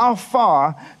in how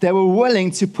far they were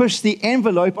willing to push the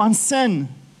envelope on sin.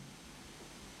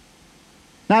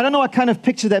 Now, I don't know what kind of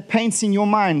picture that paints in your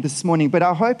mind this morning, but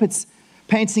I hope it's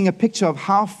painting a picture of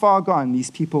how far gone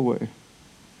these people were.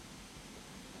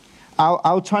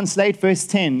 I'll translate verse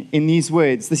 10 in these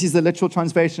words. This is the literal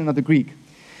translation of the Greek.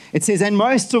 It says, and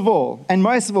most of all,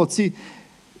 to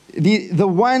the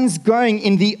ones going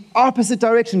in the opposite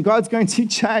direction, God's going to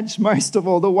judge most of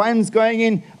all. The ones going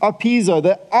in apizo,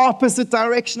 the opposite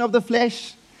direction of the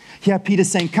flesh. Here Peter's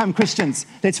saying, come Christians,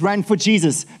 let's run for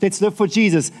Jesus. Let's live for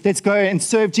Jesus. Let's go and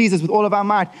serve Jesus with all of our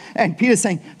might. And Peter's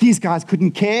saying, these guys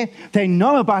couldn't care. They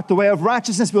know about the way of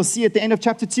righteousness. We'll see at the end of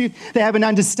chapter 2. They have an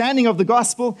understanding of the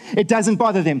gospel. It doesn't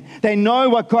bother them. They know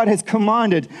what God has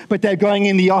commanded, but they're going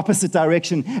in the opposite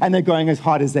direction and they're going as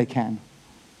hard as they can.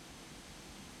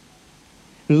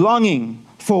 Longing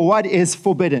for what is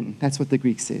forbidden. That's what the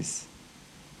Greek says.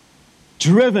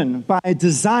 Driven by a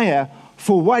desire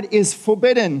for what is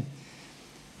forbidden,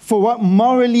 for what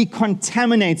morally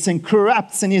contaminates and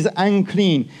corrupts and is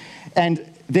unclean. And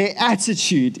their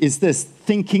attitude is this,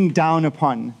 thinking down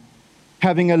upon,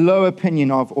 having a low opinion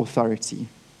of authority.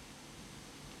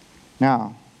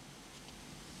 Now,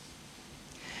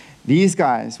 these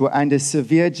guys were under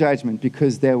severe judgment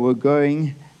because they were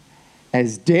going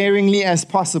as daringly as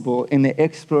possible in the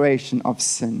exploration of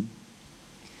sin,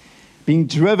 being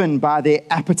driven by their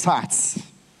appetites,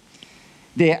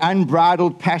 their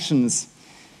unbridled passions.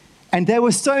 And they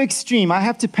were so extreme. I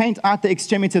have to paint out the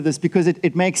extremity of this because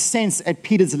it makes sense at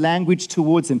Peter's language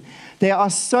towards him. They are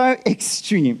so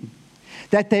extreme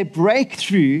that they break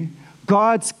through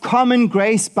God's common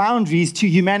grace boundaries to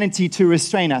humanity to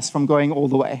restrain us from going all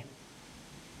the way.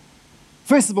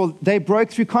 First of all, they broke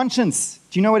through conscience.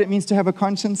 Do you know what it means to have a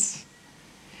conscience?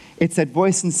 It's that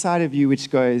voice inside of you which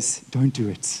goes, don't do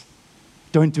it.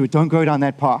 Don't do it. Don't go down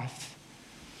that path.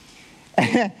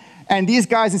 And these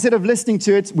guys, instead of listening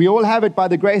to it, we all have it by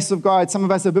the grace of God. Some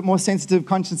of us are a bit more sensitive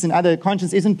conscience than others.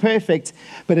 Conscience isn't perfect,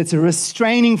 but it's a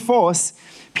restraining force.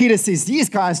 Peter says these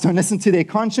guys don't listen to their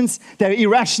conscience. They're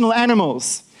irrational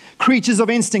animals, creatures of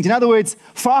instinct. In other words,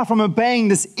 far from obeying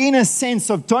this inner sense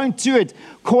of don't do it,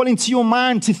 calling to your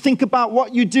mind to think about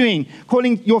what you're doing,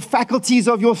 calling your faculties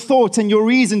of your thought and your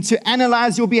reason to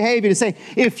analyze your behavior, to say,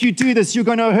 if you do this, you're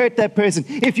going to hurt that person.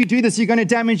 If you do this, you're going to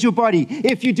damage your body.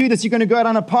 If you do this, you're going to go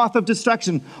down a path of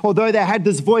destruction. Although they had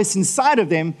this voice inside of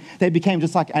them, they became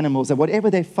just like animals, that whatever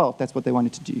they felt, that's what they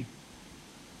wanted to do.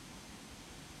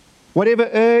 Whatever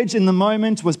urge in the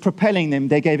moment was propelling them,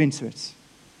 they gave into it.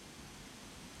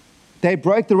 They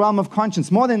broke the realm of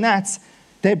conscience. More than that,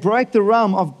 they broke the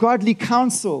realm of godly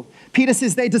counsel. Peter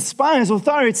says they despise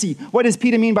authority. What does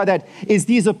Peter mean by that? Is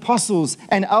these apostles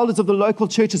and elders of the local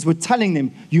churches were telling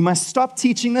them, you must stop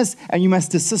teaching this and you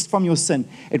must desist from your sin.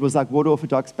 It was like water off a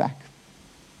dog's back.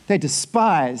 They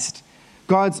despised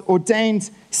God's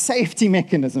ordained safety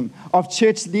mechanism of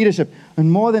church leadership. And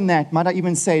more than that, might I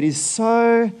even say, it is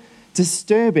so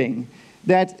disturbing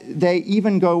that they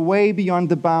even go way beyond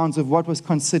the bounds of what was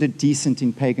considered decent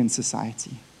in pagan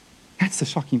society. That's the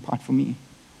shocking part for me.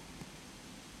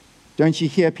 Don't you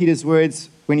hear Peter's words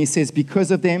when he says,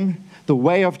 because of them, the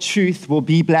way of truth will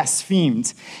be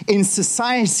blasphemed. In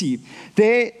society,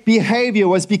 their behavior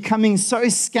was becoming so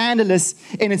scandalous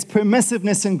in its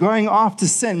permissiveness and going after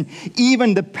sin,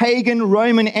 even the pagan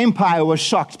Roman Empire was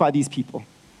shocked by these people.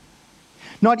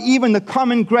 Not even the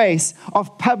common grace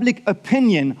of public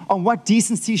opinion on what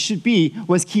decency should be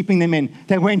was keeping them in.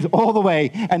 They went all the way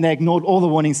and they ignored all the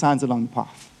warning signs along the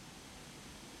path.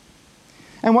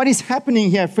 And what is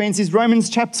happening here, friends, is Romans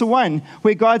chapter 1,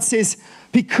 where God says,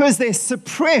 because they're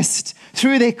suppressed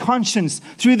through their conscience,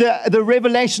 through the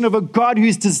revelation of a God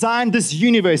who's designed this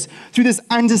universe, through this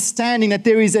understanding that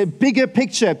there is a bigger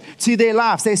picture to their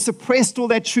lives, they suppressed all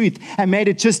that truth and made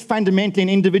it just fundamentally an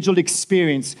individual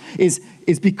experience, is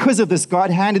because of this,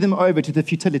 God handed them over to the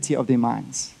futility of their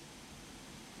minds.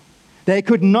 They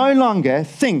could no longer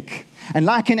think, and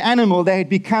like an animal, they had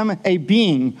become a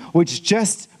being which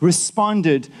just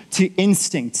responded to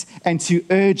instinct and to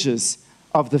urges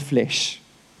of the flesh.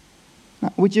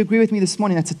 Now, would you agree with me this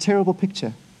morning? That's a terrible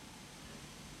picture.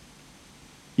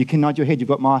 You can nod your head. You've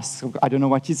got masks. I don't know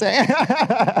what you say.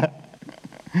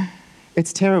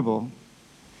 It's terrible.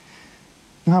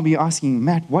 Now I'll be asking,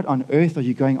 Matt, what on earth are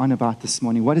you going on about this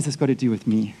morning? What has this got to do with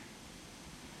me?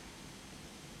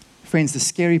 Friends, the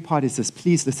scary part is this.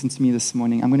 Please listen to me this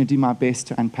morning. I'm going to do my best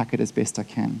to unpack it as best I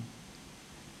can.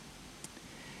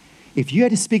 If you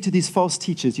had to speak to these false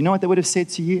teachers, you know what they would have said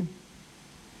to you?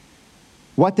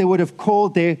 What they would have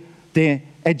called their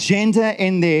agenda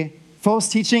in their false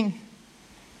teaching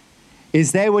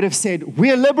is they would have said,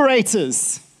 we're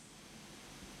liberators.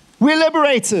 We're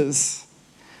liberators.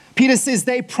 Peter says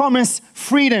they promise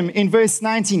freedom in verse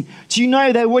 19. Do you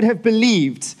know they would have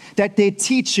believed that their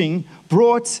teaching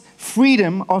brought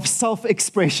freedom of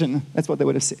self-expression? That's what they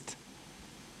would have said.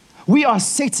 We are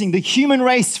setting the human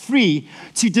race free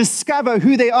to discover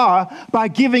who they are by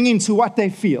giving in to what they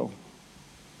feel.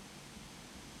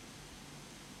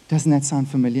 Doesn't that sound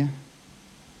familiar?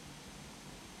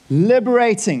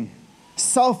 Liberating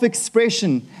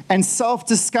self-expression and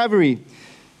self-discovery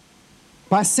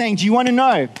by saying, do you want to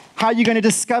know how you're going to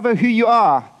discover who you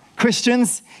are,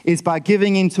 Christians? Is by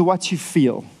giving in to what you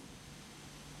feel.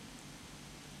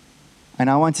 And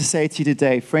I want to say to you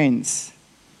today, friends,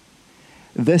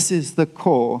 this is the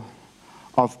core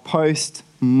of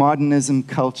postmodernism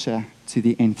culture to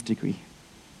the nth degree.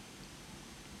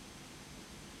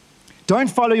 Don't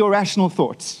follow your rational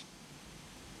thoughts.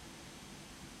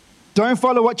 Don't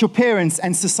follow what your parents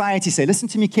and society say. Listen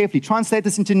to me carefully. Translate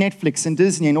this into Netflix and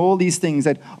Disney and all these things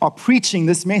that are preaching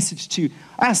this message to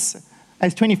us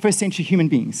as 21st century human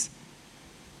beings.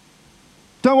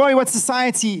 Don't worry what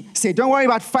society said. Don't worry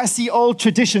about fussy old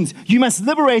traditions. You must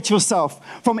liberate yourself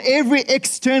from every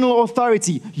external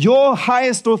authority. Your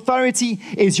highest authority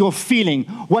is your feeling.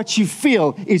 What you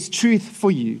feel is truth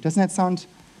for you. Doesn't that sound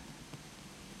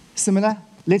similar?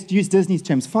 Let's use Disney's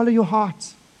terms. Follow your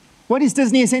heart. What is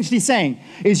Disney essentially saying?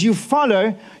 Is you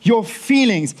follow your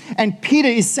feelings. And Peter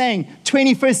is saying,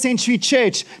 21st century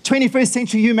church, 21st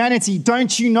century humanity,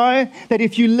 don't you know that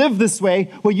if you live this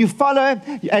way, where you follow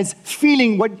as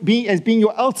feeling as being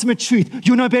your ultimate truth,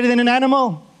 you're no better than an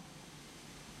animal?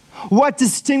 What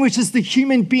distinguishes the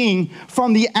human being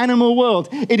from the animal world?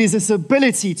 It is this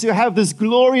ability to have this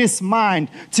glorious mind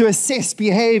to assess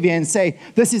behavior and say,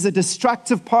 this is a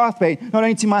destructive pathway, not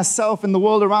only to myself and the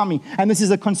world around me, and this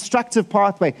is a constructive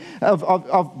pathway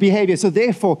of behavior. So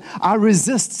therefore, I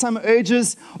resist some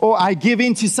urges or I give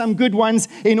in to some good ones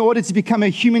in order to become a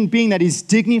human being that is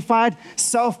dignified,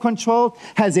 self-controlled,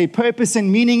 has a purpose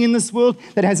and meaning in this world,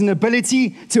 that has an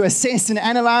ability to assess and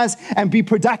analyze and be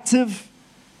productive.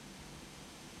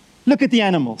 Look at the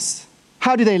animals.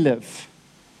 How do they live?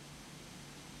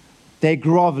 They're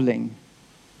groveling.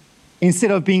 Instead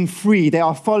of being free, they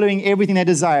are following everything they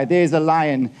desire. There's a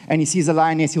lion, and he sees a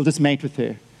lioness, he'll just mate with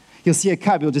her. He'll see a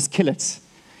cub, he'll just kill it.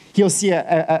 He'll see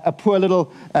a poor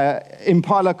little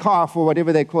impala calf, or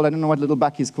whatever they call it. I don't know what little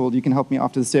buck is called. You can help me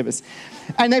after the service.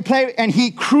 And they play, and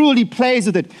he cruelly plays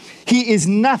with it. He is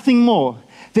nothing more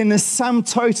than the sum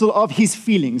total of his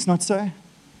feelings, not so?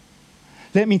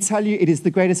 Let me tell you, it is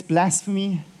the greatest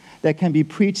blasphemy that can be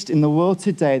preached in the world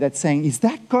today, that's saying, is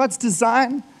that God's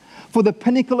design for the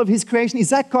pinnacle of his creation? Is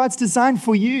that God's design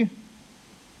for you?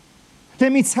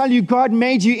 Let me tell you, God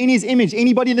made you in his image.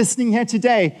 Anybody listening here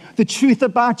today, the truth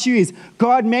about you is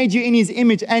God made you in his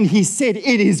image, and he said,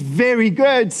 it is very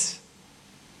good.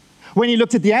 When he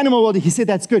looked at the animal world, he said,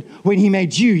 that's good. When he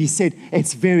made you, he said,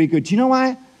 it's very good. Do you know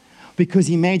why? Because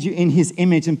he made you in his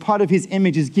image, and part of his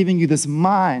image is giving you this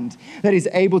mind that is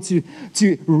able to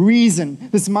reason,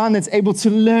 this mind that's able to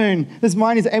learn, this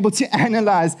mind is able to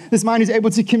analyze, this mind is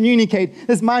able to communicate,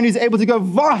 this mind is able to go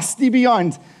vastly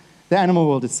beyond the animal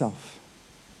world itself.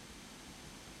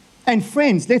 And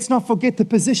friends, let's not forget the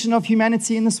position of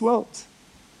humanity in this world.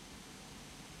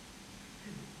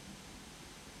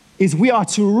 Is we are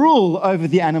to rule over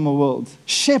the animal world,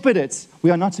 shepherd it. We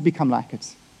are not to become like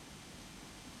it.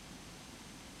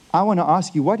 I want to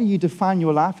ask you, what do you define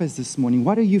your life as this morning?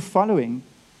 What are you following?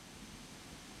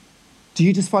 Do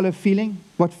you just follow feeling?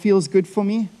 What feels good for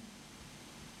me?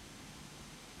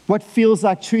 What feels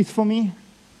like truth for me?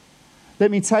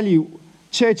 Let me tell you,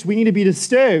 church, we need to be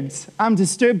disturbed. I'm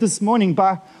disturbed this morning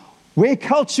by where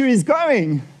culture is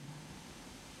going.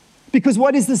 Because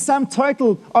what is the sum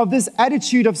total of this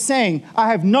attitude of saying,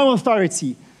 I have no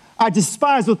authority, I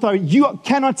despise authority, you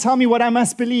cannot tell me what I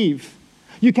must believe.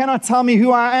 You cannot tell me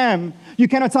who I am. You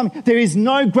cannot tell me. There is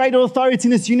no greater authority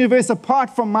in this universe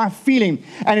apart from my feeling.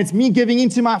 And it's me giving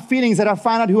into my feelings that I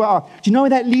find out who I are. Do you know where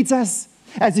that leads us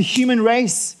as a human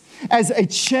race, as a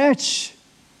church?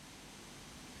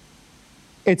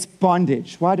 It's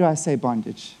bondage. Why do I say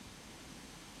bondage?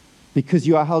 Because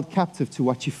you are held captive to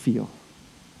what you feel.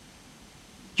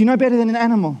 You know better than an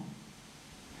animal.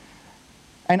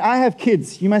 And I have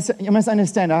kids. You must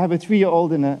understand, I have a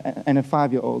 3-year-old and a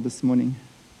 5-year-old this morning.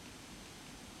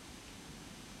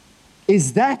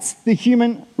 Is that the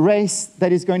human race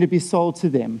that is going to be sold to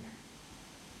them?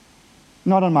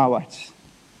 Not on my watch.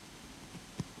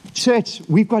 Church,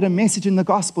 we've got a message in the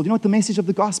gospel. Do you know what the message of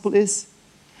the gospel is?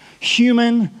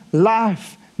 Human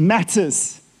life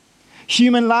matters.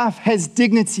 Human life has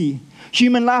dignity.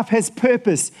 Human life has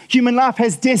purpose. Human life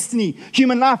has destiny.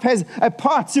 Human life has a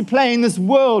part to play in this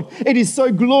world. It is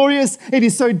so glorious, it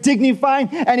is so dignifying,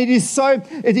 and it is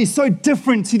so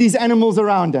different to these animals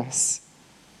around us.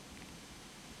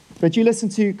 But you listen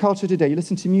to culture today, you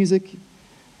listen to music,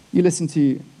 you listen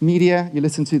to media, you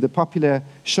listen to the popular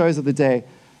shows of the day.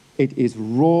 It is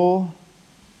raw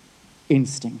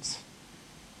instinct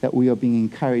that we are being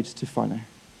encouraged to follow.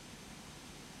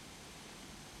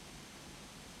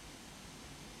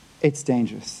 It's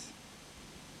dangerous.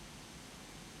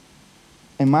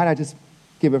 And might I just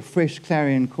give a fresh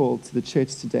clarion call to the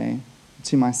church today,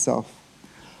 to myself.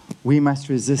 We must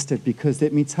resist it, because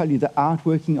let me tell you, the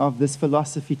outworking of this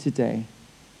philosophy today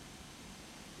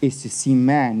is to see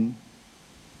man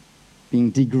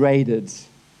being degraded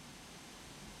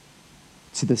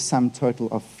to the sum total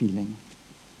of feeling,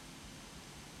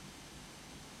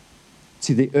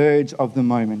 to the urge of the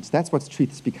moment. That's what truth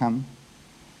has become.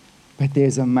 But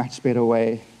there's a much better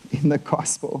way in the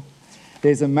gospel.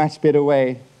 There's a much better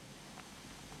way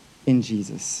in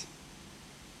Jesus.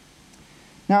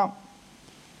 Now,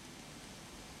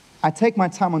 I take my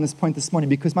time on this point this morning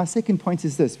because my second point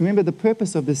is this. Remember, the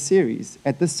purpose of this series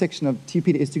at this section of 2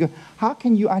 Peter is to go, how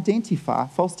can you identify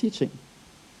false teaching?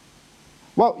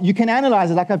 Well, you can analyze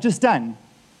it like I've just done.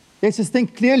 Let's just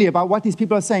think clearly about what these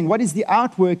people are saying. What is the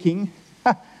outworking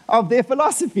of their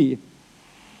philosophy?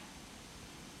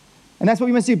 And that's what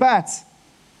we must do. But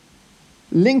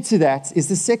linked to that is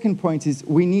the second point is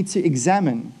we need to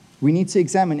examine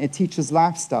a teacher's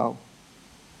lifestyle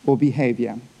or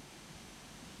behavior.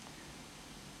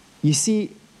 You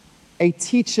see, a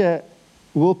teacher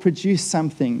will produce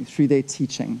something through their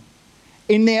teaching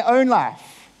in their own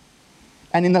life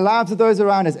and in the lives of those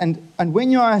around us. And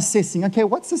when you are assessing, okay,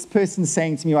 what's this person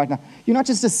saying to me right now? You're not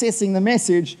just assessing the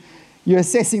message, you're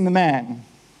assessing the man.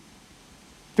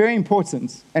 Very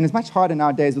important. And it's much harder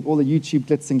nowadays with all the YouTube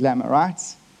glitz and glamour, right?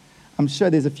 I'm sure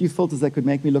there's a few filters that could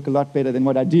make me look a lot better than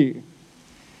what I do.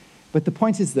 But the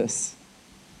point is this.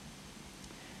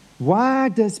 Why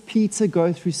does Peter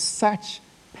go through such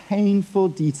painful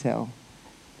detail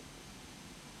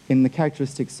in the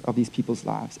characteristics of these people's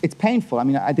lives? It's painful. I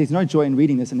mean, there's no joy in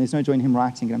reading this, and there's no joy in him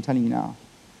writing it, I'm telling you now.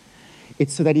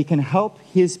 It's so that he can help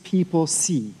his people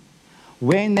see.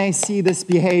 When they see this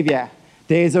behavior,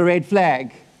 there's a red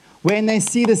flag. When they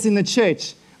see this in the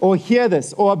church, or hear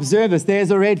this, or observe this, there's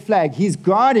a red flag. He's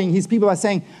guarding his people by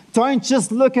saying, don't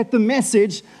just look at the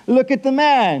message, look at the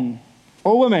man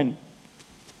or woman.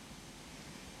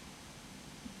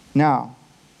 Now,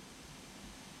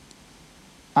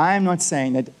 I am not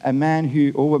saying that a man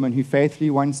or woman who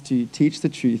faithfully wants to teach the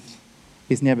truth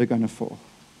is never going to fall.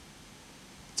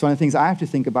 It's one of the things I have to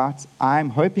think about.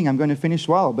 I'm hoping I'm going to finish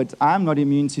well, but I'm not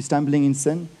immune to stumbling in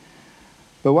sin.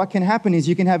 But what can happen is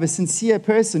you can have a sincere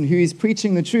person who is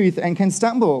preaching the truth and can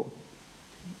stumble.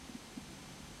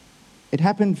 It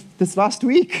happened this last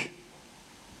week.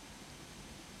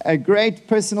 A great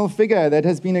personal figure that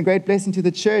has been a great blessing to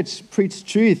the church preached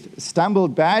truth,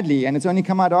 stumbled badly, and it's only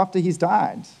come out after he's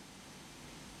died.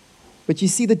 But you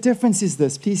see, the difference is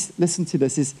this. Please listen to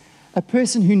this. Is a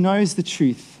person who knows the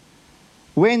truth,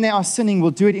 when they are sinning, will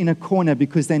do it in a corner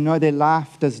because they know their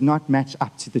life does not match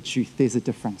up to the truth. There's a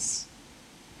difference.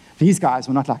 These guys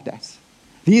were not like that.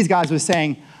 These guys were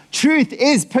saying, truth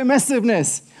is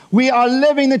permissiveness. We are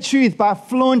living the truth by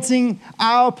flaunting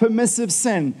our permissive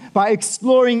sin, by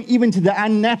exploring even to the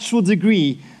unnatural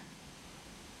degree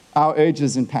our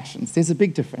urges and passions. There's a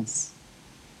big difference.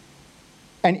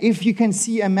 And if you can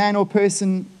see a man or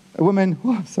person, a woman,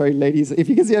 sorry ladies, if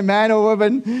you can see a man or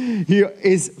woman who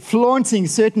is flaunting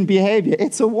certain behavior,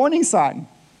 it's a warning sign.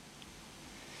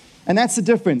 And that's the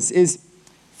difference, is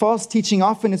false teaching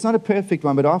often, it's not a perfect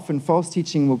one, but often false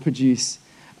teaching will produce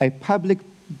a public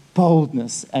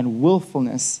boldness and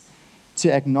willfulness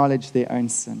to acknowledge their own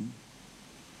sin.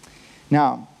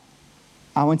 Now,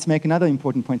 I want to make another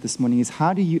important point this morning, is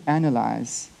how do you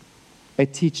analyze a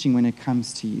teaching when it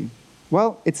comes to you?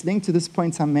 Well, it's linked to this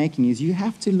point I'm making, is you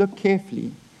have to look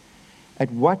carefully at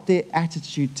what their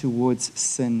attitude towards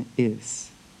sin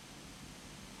is.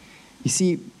 You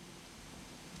see,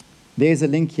 there's a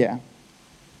link here.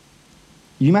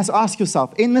 You must ask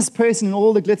yourself, in this person, in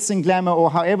all the glitz and glamour, or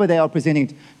however they are presenting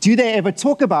it, do they ever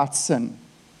talk about sin?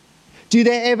 Do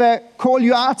they ever call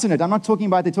you out on it? I'm not talking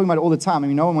about they're talking about it all the time. I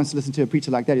mean, no one wants to listen to a preacher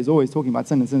like that. He's always talking about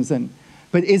sin and sin and sin.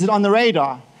 But is it on the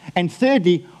radar? And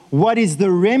thirdly, what is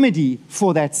the remedy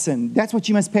for that sin? That's what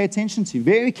you must pay attention to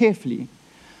very carefully.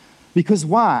 Because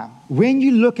why? When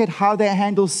you look at how they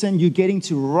handle sin, you're getting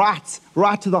to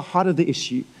right to the heart of the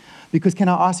issue. Because can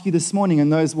I ask you this morning,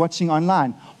 and those watching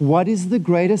online, what is the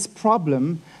greatest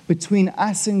problem between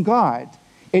us and God?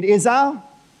 It is our,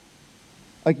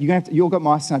 you all got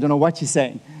masks, and I don't know what you're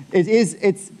saying.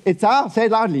 It's our, say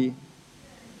it loudly,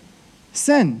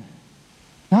 sin.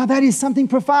 Now that is something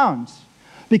profound.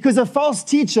 Because a false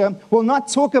teacher will not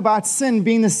talk about sin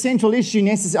being the central issue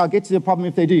necessary. I'll get to the problem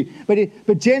if they do.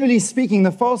 But generally speaking,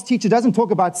 the false teacher doesn't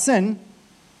talk about sin.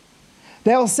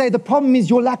 They'll say the problem is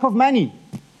your lack of money.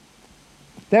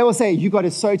 They will say, you got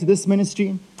to sow to this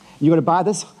ministry, you got to buy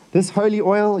this holy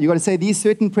oil, you got to say these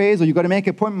certain prayers, or you got to make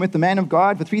an appointment with the man of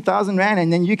God for 3,000 rand,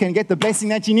 and then you can get the blessing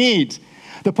that you need.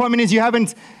 The problem is you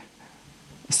haven't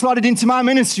slotted into my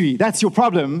ministry. That's your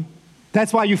problem.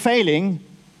 That's why you're failing.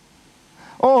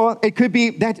 Or it could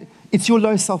be that it's your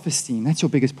low self-esteem. That's your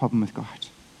biggest problem with God.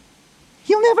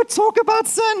 He'll never talk about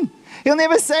sin. He'll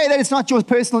never say that it's not your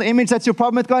personal image that's your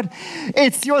problem with God.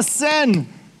 It's your sin.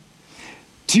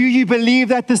 Do you believe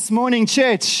that this morning,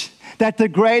 church, that the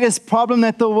greatest problem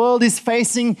that the world is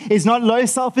facing is not low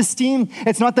self-esteem?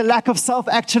 It's not the lack of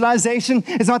self-actualization.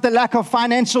 It's not the lack of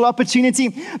financial opportunity.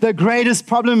 The greatest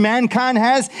problem mankind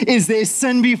has is their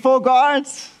sin before God.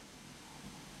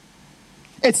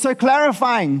 It's so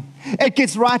clarifying. It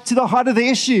gets right to the heart of the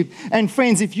issue. And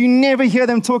friends, if you never hear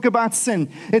them talk about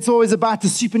sin, it's always about the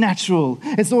supernatural.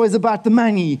 It's always about the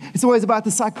money. It's always about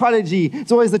the psychology.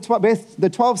 It's always the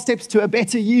 12 steps to a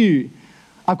better you.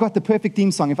 I've got the perfect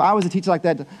theme song. If I was a teacher like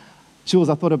that, Jules,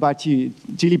 I thought about you.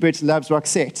 Julie Birch loves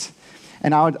Roxette.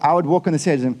 And I would walk on the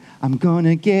stage and I'm going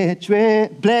to get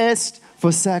blessed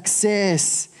for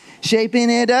success. Shaping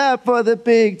it up for the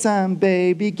big time,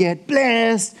 baby. Get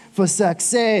blessed for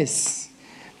success.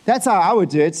 That's how I would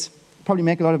do it. probably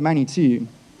make a lot of money too.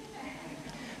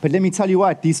 But let me tell you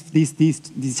what, these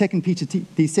second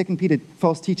Peter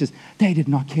false teachers, they did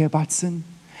not care about sin.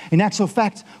 In actual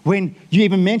fact, when you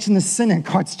even mention the sin and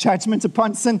God's judgment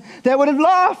upon sin, they would have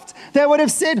laughed. They would have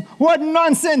said, what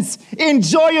nonsense.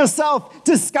 Enjoy yourself.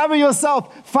 Discover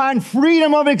yourself. Find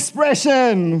freedom of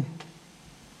expression.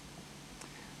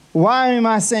 Why am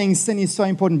I saying sin is so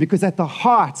important? Because at the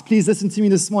heart, please listen to me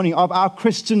this morning, of our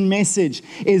Christian message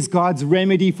is God's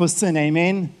remedy for sin.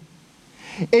 Amen?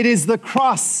 It is the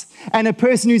cross, and a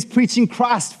person who's preaching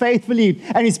Christ faithfully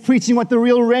and is preaching what the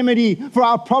real remedy for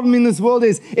our problem in this world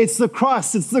is. It's the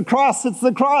cross, it's the cross, it's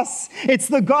the cross. It's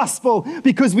the gospel,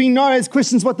 because we know as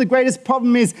Christians what the greatest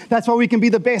problem is. That's why we can be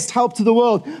the best help to the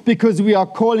world, because we are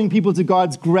calling people to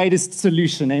God's greatest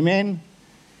solution. Amen?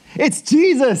 It's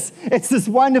Jesus. It's this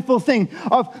wonderful thing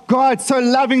of God so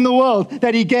loving the world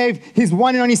that he gave his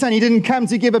one and only son. He didn't come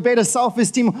to give a better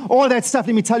self-esteem. All that stuff,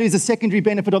 let me tell you, is a secondary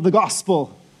benefit of the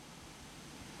gospel.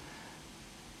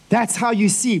 That's how you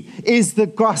see, is the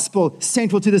gospel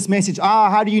central to this message?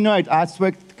 How do you know it? I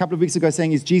spoke a couple of weeks ago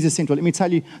saying, is Jesus central? Let me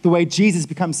tell you, the way Jesus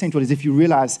becomes central is if you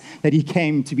realize that he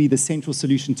came to be the central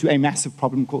solution to a massive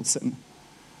problem called sin.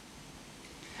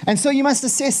 And so you must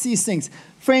assess these things.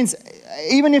 Friends,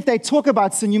 even if they talk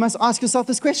about sin, you must ask yourself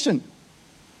this question.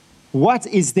 What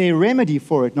is their remedy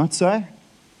for it? Not so?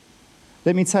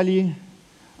 Let me tell you,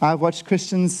 I've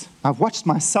watched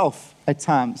myself at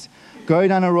times go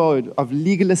down a road of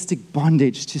legalistic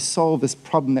bondage to solve this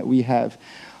problem that we have.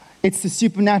 It's the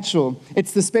supernatural.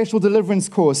 It's the special deliverance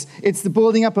course. It's the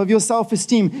building up of your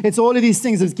self-esteem. It's all of these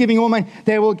things. It's giving all money.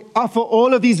 They will offer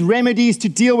all of these remedies to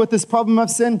deal with this problem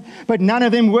of sin, but none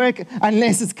of them work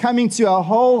unless it's coming to a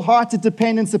wholehearted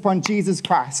dependence upon Jesus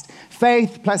Christ.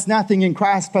 Faith plus nothing in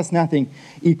Christ plus nothing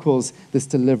equals this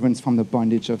deliverance from the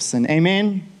bondage of sin.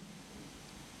 Amen?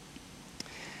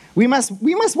 We must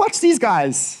watch these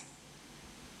guys.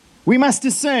 We must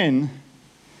discern.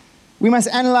 We must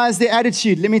analyze their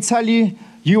attitude. Let me tell you,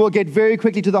 you will get very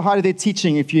quickly to the heart of their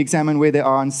teaching if you examine where they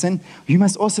are on sin. You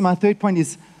must also, my third point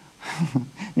is,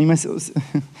 you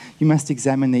must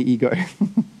examine their ego.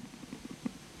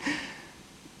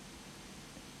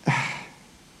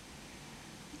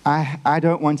 I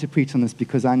don't want to preach on this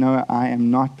because I know I am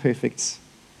not perfect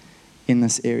in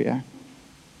this area.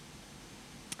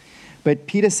 But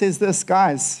Peter says this,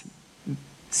 guys,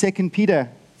 2 Peter,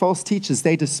 false teachers,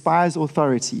 they despise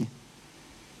authority.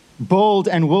 Bold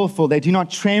and willful, they do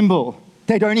not tremble.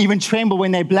 They don't even tremble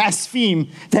when they blaspheme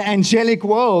the angelic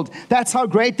world. That's how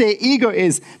great their ego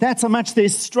is. That's how much their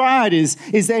stride is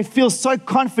they feel so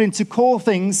confident to call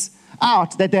things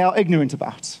out that they are ignorant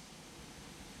about.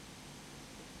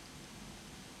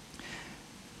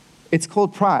 It's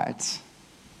called pride.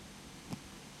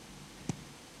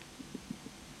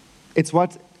 It's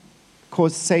what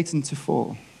caused Satan to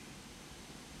fall.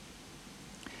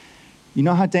 You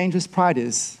know how dangerous pride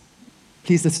is?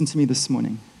 Please listen to me this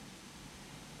morning.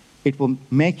 It will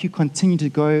make you continue to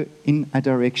go in a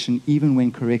direction even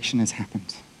when correction has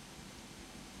happened.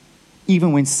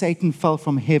 Even when Satan fell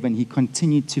from heaven, he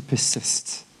continued to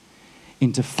persist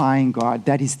in defying God.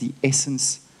 That is the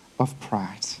essence of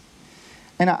pride.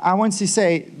 And I want to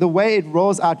say, the way it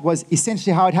rolls out was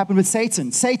essentially how it happened with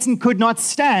Satan. Satan could not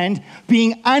stand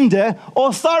being under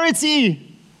authority.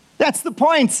 That's the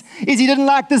point, is he didn't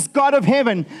like this God of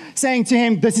heaven saying to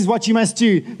him, this is what you must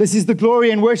do. This is the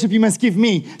glory and worship you must give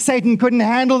me. Satan couldn't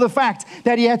handle the fact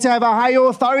that he had to have a higher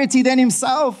authority than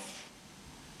himself.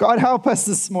 God help us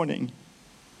this morning.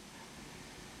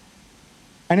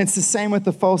 And it's the same with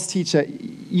the false teacher.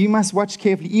 You must watch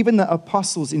carefully. Even the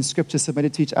apostles in Scripture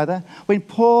submitted to each other. When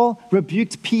Paul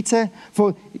rebuked Peter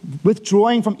for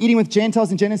withdrawing from eating with Gentiles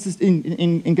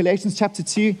in Galatians chapter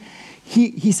 2,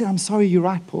 he said, I'm sorry, you're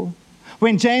right, Paul.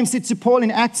 When James said to Paul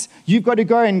in Acts, you've got to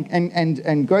go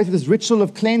and go through this ritual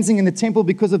of cleansing in the temple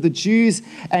because of the Jews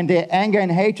and their anger and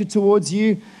hatred towards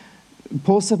you,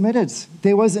 Paul submitted.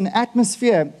 There was an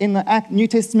atmosphere in the New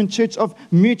Testament church of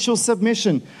mutual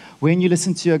submission. When you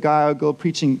listen to a guy or a girl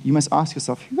preaching, you must ask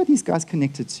yourself, who are these guys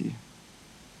connected to?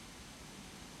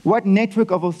 What network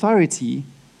of authority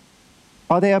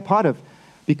are they a part of?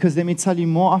 Because let me tell you,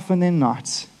 more often than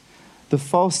not, the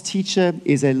false teacher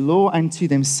is a law unto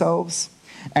themselves,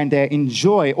 and they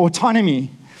enjoy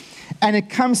autonomy. And it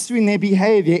comes through in their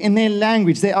behavior, in their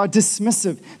language. They are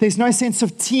dismissive. There's no sense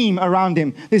of team around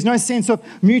them. There's no sense of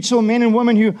mutual men and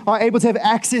women who are able to have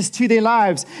access to their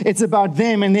lives. It's about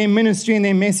them and their ministry and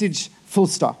their message, full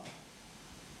stop.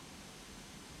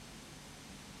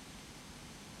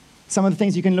 Some of the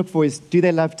things you can look for is, do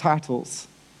they love titles?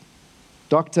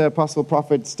 Doctor, apostle,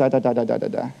 prophet,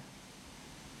 da-da-da-da-da-da-da.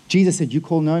 Jesus said, you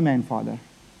call no man Father.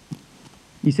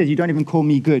 He said, you don't even call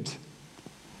me good.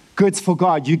 Good's for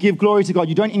God. You give glory to God.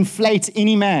 You don't inflate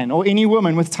any man or any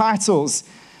woman with titles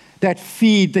that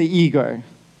feed the ego.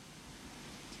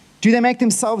 Do they make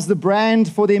themselves the brand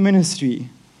for their ministry?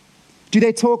 Do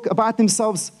they talk about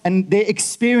themselves and their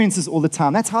experiences all the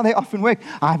time? That's how they often work.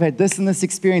 I've had this and this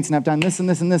experience, and I've done this and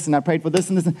this and this, and I prayed for this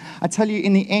and this. I tell you,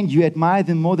 in the end, you admire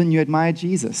them more than you admire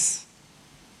Jesus.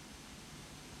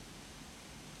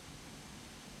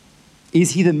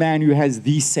 Is he the man who has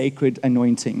the sacred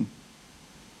anointing?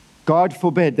 God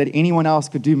forbid that anyone else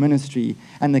could do ministry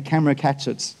and the camera catch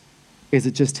it. Is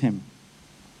it just him?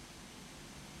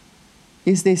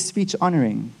 Is their speech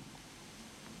honoring?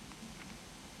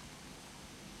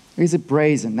 Or is it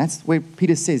brazen? That's where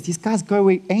Peter says, these guys go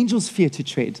where angels fear to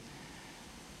tread.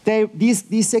 These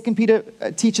 2 Peter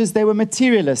teachers, they were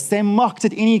materialists. They mocked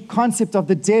at any concept of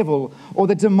the devil or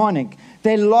the demonic.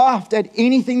 They laughed at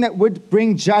anything that would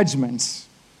bring judgment.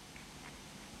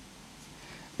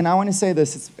 And I want to say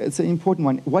this, it's an important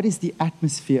one. What is the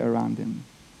atmosphere around them?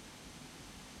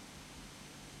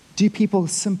 Do people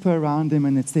simper around them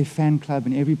and it's their fan club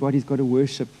and everybody's got to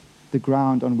worship the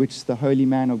ground on which the holy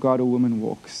man or God or woman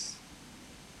walks?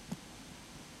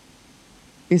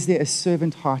 Is there a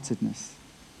servant-heartedness?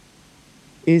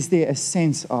 Is there a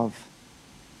sense of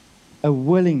a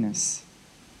willingness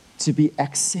to be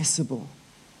accessible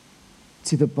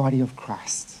to the body of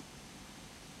Christ?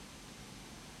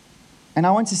 And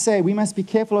I want to say we must be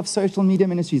careful of social media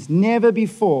ministries. Never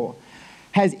before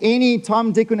has any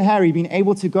Tom, Dick, and Harry been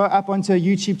able to go up onto a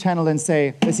YouTube channel and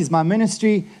say, this is my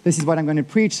ministry, this is what I'm going to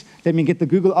preach, let me get the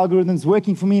Google algorithms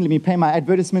working for me, let me pay my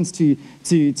advertisements to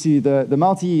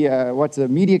the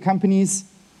media companies.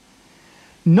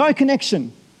 No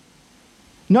connection.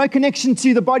 No connection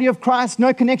to the body of Christ,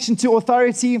 no connection to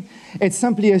authority. It's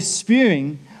simply a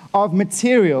spewing of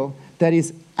material that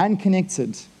is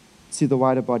unconnected to the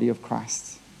wider body of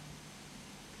Christ.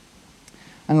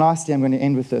 And lastly, I'm going to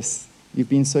end with this. You've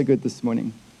been so good this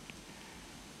morning.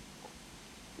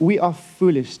 We are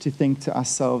foolish to think to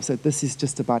ourselves that this is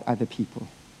just about other people.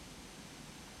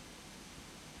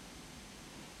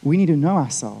 We need to know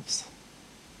ourselves.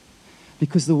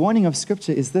 Because the warning of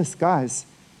Scripture is this, guys,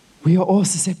 we are all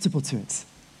susceptible to it.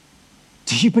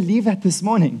 Do you believe that this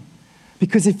morning?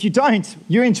 Because if you don't,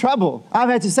 you're in trouble. I've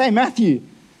had to say, Matthew,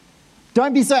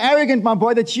 don't be so arrogant, my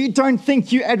boy, that you don't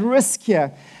think you're at risk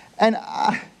here. And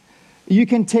you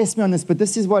can test me on this, but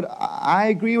this is what I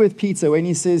agree with Peter when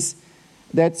he says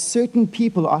that certain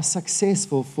people are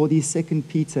successful for these 2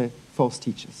 Peter false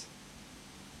teachers.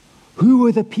 Who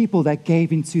were the people that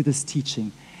gave into this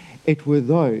teaching? It were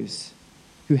those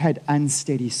who had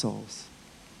unsteady souls.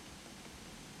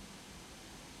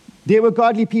 There were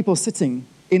godly people sitting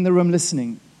in the room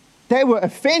listening. They were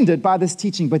offended by this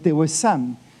teaching, but there were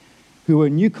some who were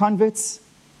new converts,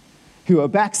 who are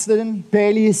backslidden,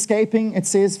 barely escaping, it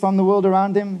says, from the world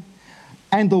around them.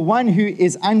 And the one who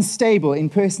is unstable in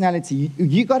personality,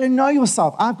 you got to know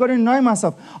yourself. I've got to know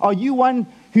myself. Are you one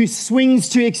who swings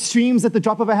to extremes at the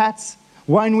drop of a hat?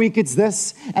 One week it's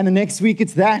this, and the next week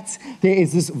it's that. There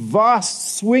is this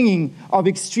vast swinging of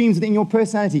extremes within your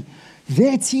personality.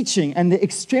 Their teaching and the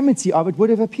extremity of it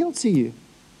would have appealed to you.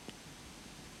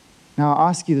 Now I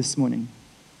ask you this morning,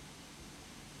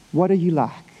 what are you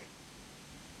like?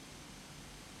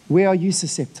 Where are you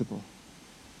susceptible?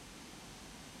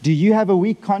 Do you have a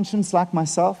weak conscience like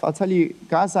myself? I'll tell you,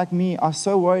 guys like me are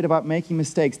so worried about making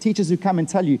mistakes. Teachers who come and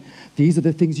tell you, these are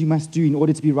the things you must do in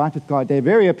order to be right with God, they're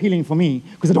very appealing for me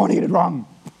because I don't want to get it wrong.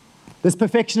 This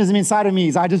perfectionism inside of me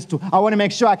is I want to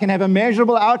make sure I can have a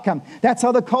measurable outcome. That's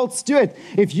how the cults do it.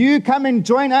 If you come and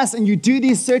join us and you do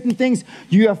these certain things,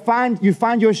 you find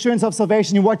your assurance of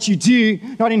salvation in what you do,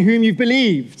 not in whom you've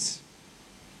believed.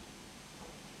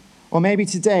 Or maybe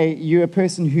today you're a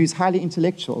person who's highly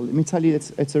intellectual. Let me tell you,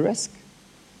 it's a risk.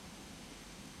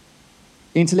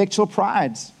 Intellectual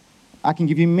pride. I can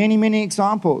give you many, many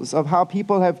examples of how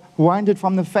people have wandered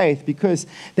from the faith because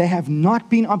they have not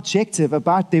been objective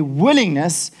about their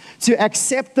willingness to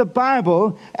accept the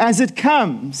Bible as it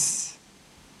comes.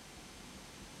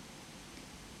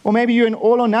 Or maybe you're an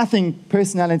all or nothing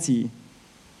personality.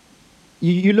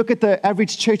 You look at the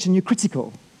average church and you're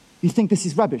critical. You think this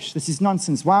is rubbish, this is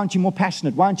nonsense. Why aren't you more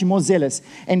passionate? Why aren't you more zealous?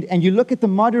 And you look at the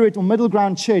moderate or middle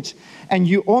ground church and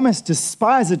you almost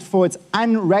despise it for its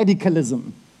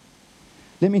unradicalism.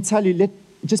 Let me tell you,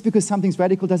 just because something's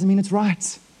radical doesn't mean it's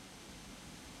right.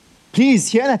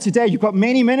 Please hear that today. You've got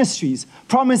many ministries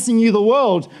promising you the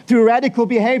world through radical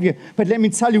behavior. But let me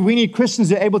tell you, we need Christians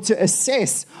who are able to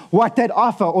assess what that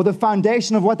offer or the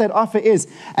foundation of what that offer is.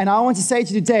 And I want to say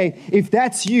to you today, if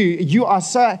that's you, you are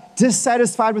so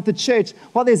dissatisfied with the church,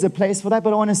 well, there's a place for that.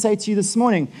 But I want to say to you this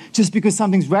morning, just because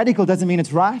something's radical doesn't mean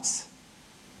it's right.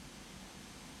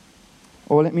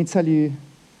 Or let me tell you,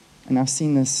 and I've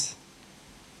seen this,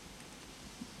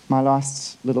 my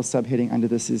last little subheading under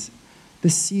this is, the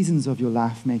seasons of your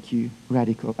life make you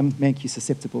radical and make you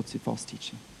susceptible to false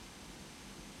teaching.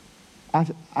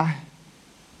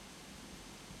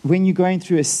 When you're going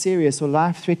through a serious or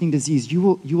life-threatening disease,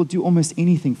 you will do almost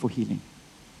anything for healing.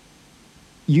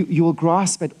 You will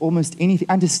grasp at almost anything,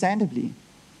 understandably.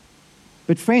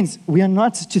 But friends, we are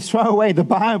not to throw away the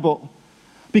Bible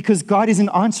because God isn't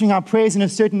answering our prayers in a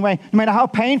certain way. No matter how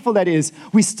painful that is,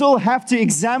 we still have to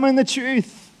examine the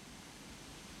truth.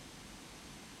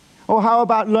 Or how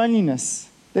about loneliness?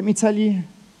 Let me tell you,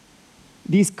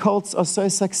 these cults are so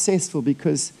successful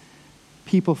because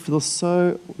people feel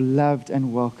so loved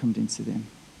and welcomed into them.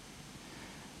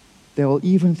 They will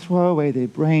even throw away their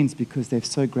brains because they've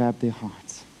so grabbed their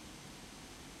hearts.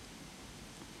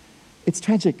 It's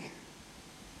tragic.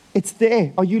 It's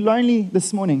there. Are you lonely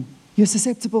this morning? You're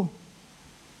susceptible.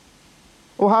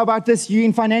 Or how about this? You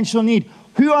in financial need.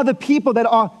 Who are the people that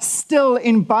are still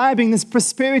imbibing this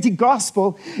prosperity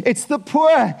gospel? It's the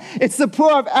poor. It's the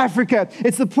poor of Africa.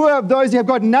 It's the poor of those who have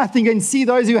got nothing and see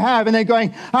those who have. And they're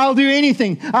going, I'll do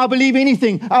anything. I'll believe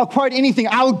anything. I'll quote anything.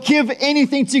 I'll give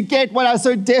anything to get what I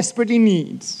so desperately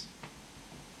need.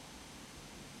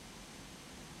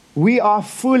 We are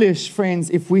foolish, friends,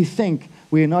 if we think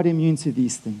we are not immune to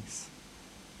these things.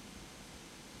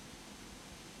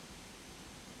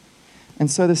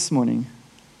 And so this morning,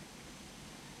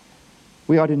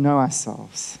 we are to know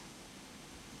ourselves.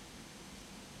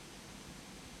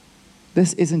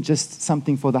 This isn't just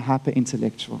something for the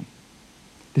hyper-intellectual.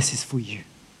 This is for you.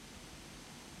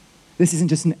 This isn't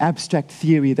just an abstract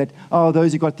theory that,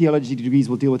 those who got theology degrees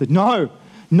will deal with it.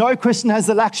 No Christian has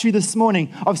the luxury this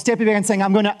morning of stepping back and saying,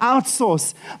 I'm going to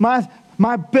outsource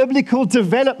my biblical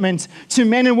development to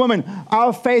men and women.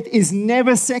 Our faith is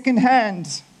never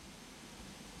secondhand.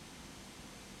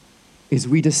 As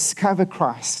we discover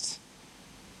Christ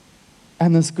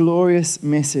and this glorious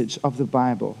message of the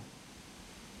Bible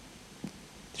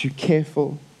through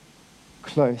careful,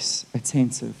 close,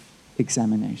 attentive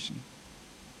examination.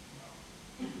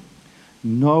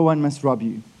 No one must rob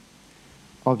you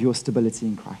of your stability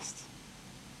in Christ.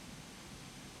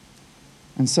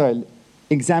 And so,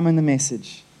 examine the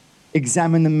message,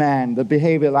 examine the man, the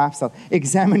behavior, lifestyle,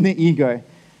 examine the ego,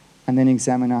 and then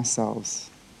examine ourselves.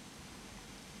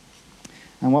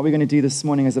 And what we're going to do this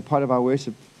morning as a part of our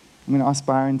worship, I'm going to ask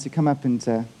Byron to come up, and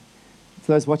for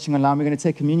those watching online, we're going to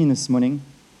take communion this morning.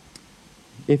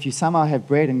 If you somehow have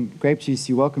bread and grape juice,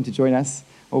 you're welcome to join us,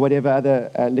 or whatever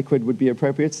other liquid would be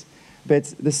appropriate.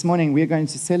 But this morning, we're going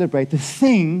to celebrate the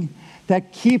thing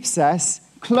that keeps us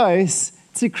close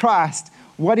to Christ.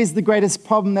 What is the greatest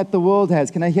problem that the world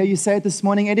has? Can I hear you say it this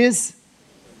morning? It is.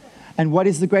 And what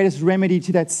is the greatest remedy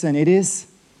to that sin? It is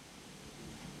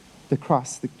the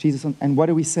cross, Jesus. And what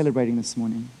are we celebrating this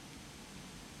morning?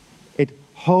 It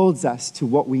holds us to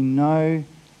what we know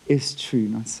is true,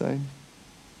 not so?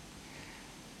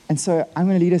 And so I'm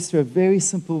going to lead us through a very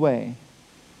simple way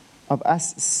of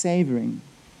us savoring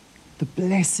the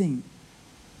blessing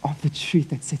of the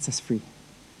truth that sets us free.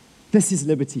 This is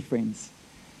liberty, friends.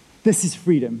 This is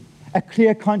freedom. A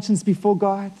clear conscience before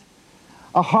God.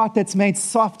 A heart that's made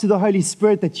soft to the Holy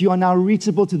Spirit, that you are now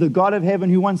reachable to the God of heaven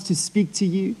who wants to speak to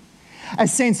you. A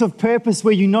sense of purpose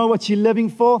where you know what you're living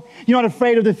for. You're not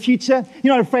afraid of the future.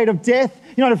 You're not afraid of death.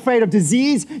 You're not afraid of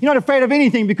disease. You're not afraid of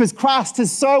anything because Christ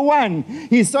has so won.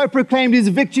 He has so proclaimed his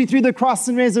victory through the cross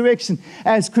and resurrection.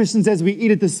 As Christians, as we eat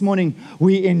it this morning,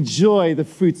 we enjoy the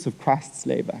fruits of Christ's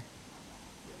labor.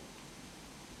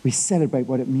 We celebrate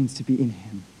what it means to be in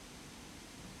him.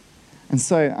 And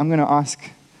so I'm going to ask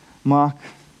Mark,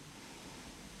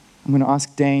 I'm going to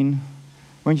ask Dane,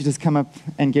 why don't you just come up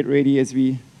and get ready as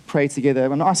we pray together. I'm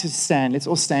going to ask you to stand. Let's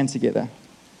all stand together.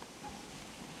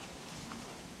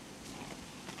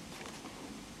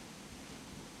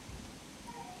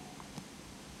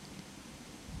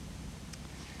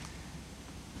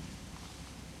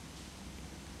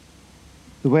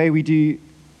 The way we do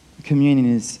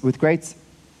communion is with great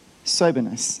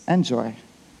soberness and joy,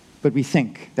 but we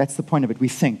think. That's the point of it. We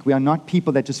think. We are not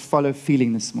people that just follow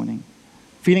feeling this morning.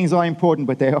 Feelings are important,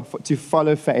 but they are to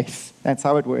follow faith. That's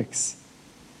how it works.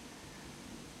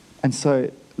 And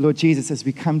so, Lord Jesus, as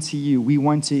we come to you, we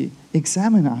want to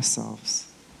examine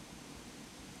ourselves.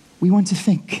 We want to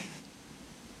think.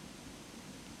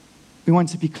 We want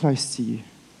to be close to you.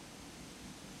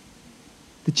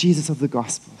 The Jesus of the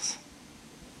Gospels.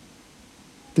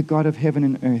 The God of heaven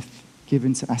and earth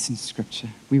given to us in Scripture.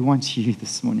 We want you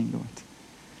this morning, Lord.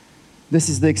 This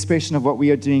is the expression of what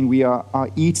we are doing. We are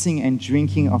eating and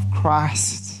drinking of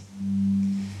Christ.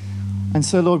 And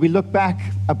so, Lord, we look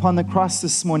back upon the cross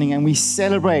this morning and we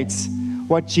celebrate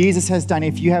what Jesus has done.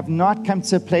 If you have not come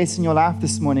to a place in your life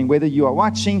this morning, whether you are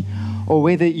watching or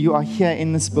whether you are here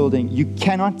in this building, you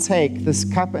cannot take this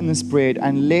cup and this bread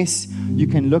unless you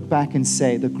can look back and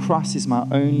say, the cross is my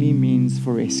only means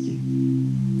for rescue.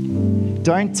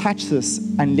 Don't touch this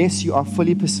unless you are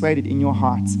fully persuaded in your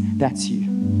heart that's you.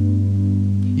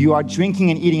 You are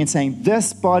drinking and eating and saying,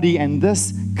 this body and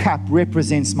this cup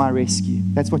represents my rescue.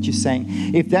 That's what you're saying.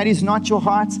 If that is not your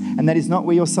heart and that is not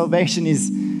where your salvation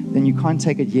is, then you can't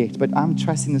take it yet. But I'm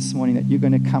trusting this morning that you're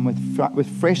going to come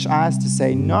with fresh eyes to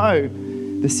say, no,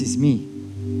 this is me.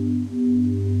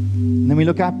 And then we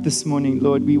look up this morning,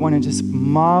 Lord, we want to just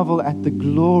marvel at the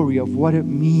glory of what it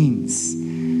means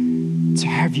to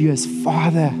have you as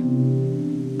Father.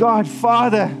 God,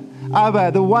 Father,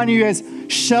 Abba, the one who has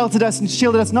sheltered us and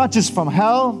shielded us, not just from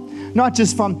hell, not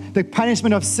just from the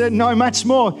punishment of sin, no, much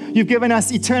more. You've given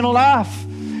us eternal life.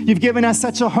 You've given us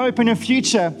such a hope and a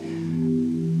future.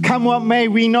 Come what may,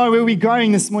 we know where we're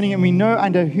going this morning and we know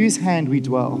under whose hand we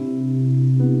dwell.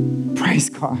 Praise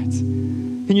God.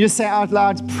 Can you just say out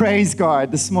loud, praise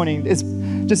God this morning?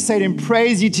 Just say to him,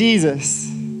 praise you, Jesus.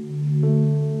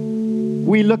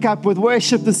 We look up with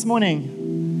worship this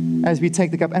morning as we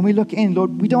take the cup and we look in,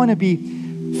 Lord, we don't want to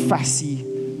be fussy,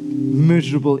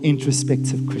 miserable,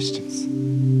 introspective Christians.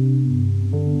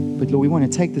 But Lord, we want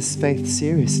to take this faith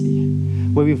seriously.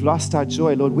 Where we've lost our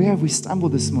joy, Lord, where have we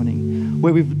stumbled this morning?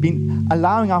 Where we've been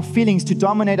allowing our feelings to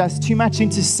dominate us too much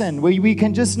into sin, where we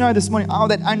can just know this morning, oh,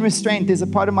 that unrestrained, there's a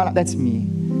part of my life, that's me.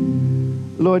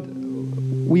 Lord,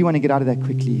 we want to get out of that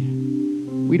quickly.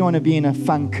 We don't want to be in a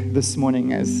funk this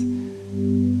morning, as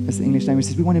the English language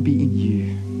says. We want to be in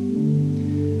you.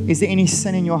 Is there any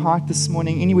sin in your heart this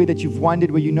morning? Anywhere that you've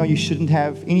wondered where you know you shouldn't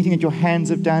have? Anything that your hands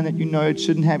have done that you know it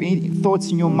shouldn't have? Any thoughts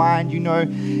in your mind you know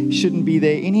shouldn't be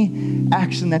there? Any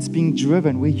action that's being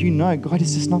driven where you know God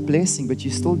is just not blessing, but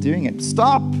you're still doing it?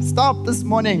 Stop this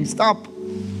morning. Stop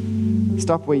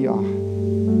where you are.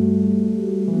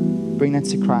 Bring that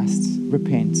to Christ.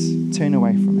 Repent. Turn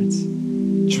away from it.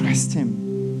 Trust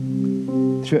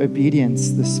Him through obedience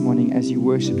this morning as you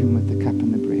worship Him with the cup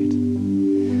and the bread.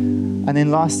 And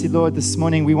then lastly, Lord, this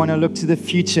morning we want to look to the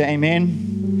future,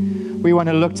 amen? We want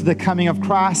to look to the coming of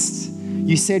Christ.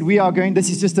 You said this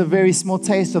is just a very small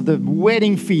taste of the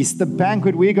wedding feast, the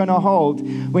banquet we're going to hold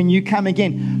when you come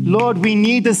again. Lord, we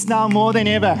need this now more than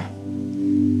ever.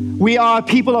 We are a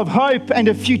people of hope and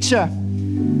a future.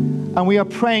 And we are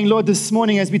praying, Lord, this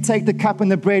morning as we take the cup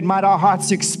and the bread, might our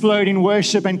hearts explode in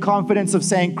worship and confidence of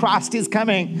saying, Christ is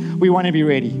coming. We want to be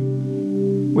ready.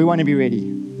 We want to be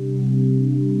ready.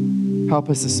 Help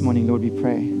us this morning, Lord, we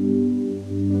pray.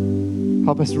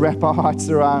 Help us wrap our hearts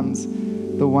around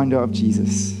the wonder of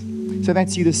Jesus. So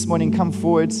that's you this morning. Come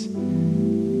forward.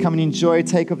 Come and enjoy.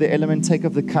 Take of the element, take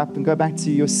of the cup, and go back to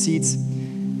your seats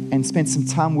and spend some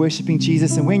time worshiping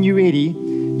Jesus. And when you're ready,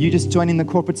 you just join in the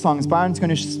corporate songs. Byron's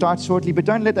going to start shortly, but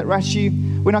don't let that rush you.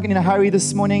 We're not going to hurry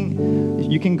this morning.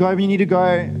 You can go when you need to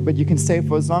go, but you can stay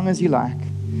for as long as you like.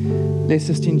 Let's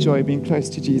just enjoy being close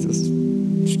to Jesus.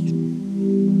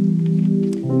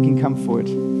 You can come forward.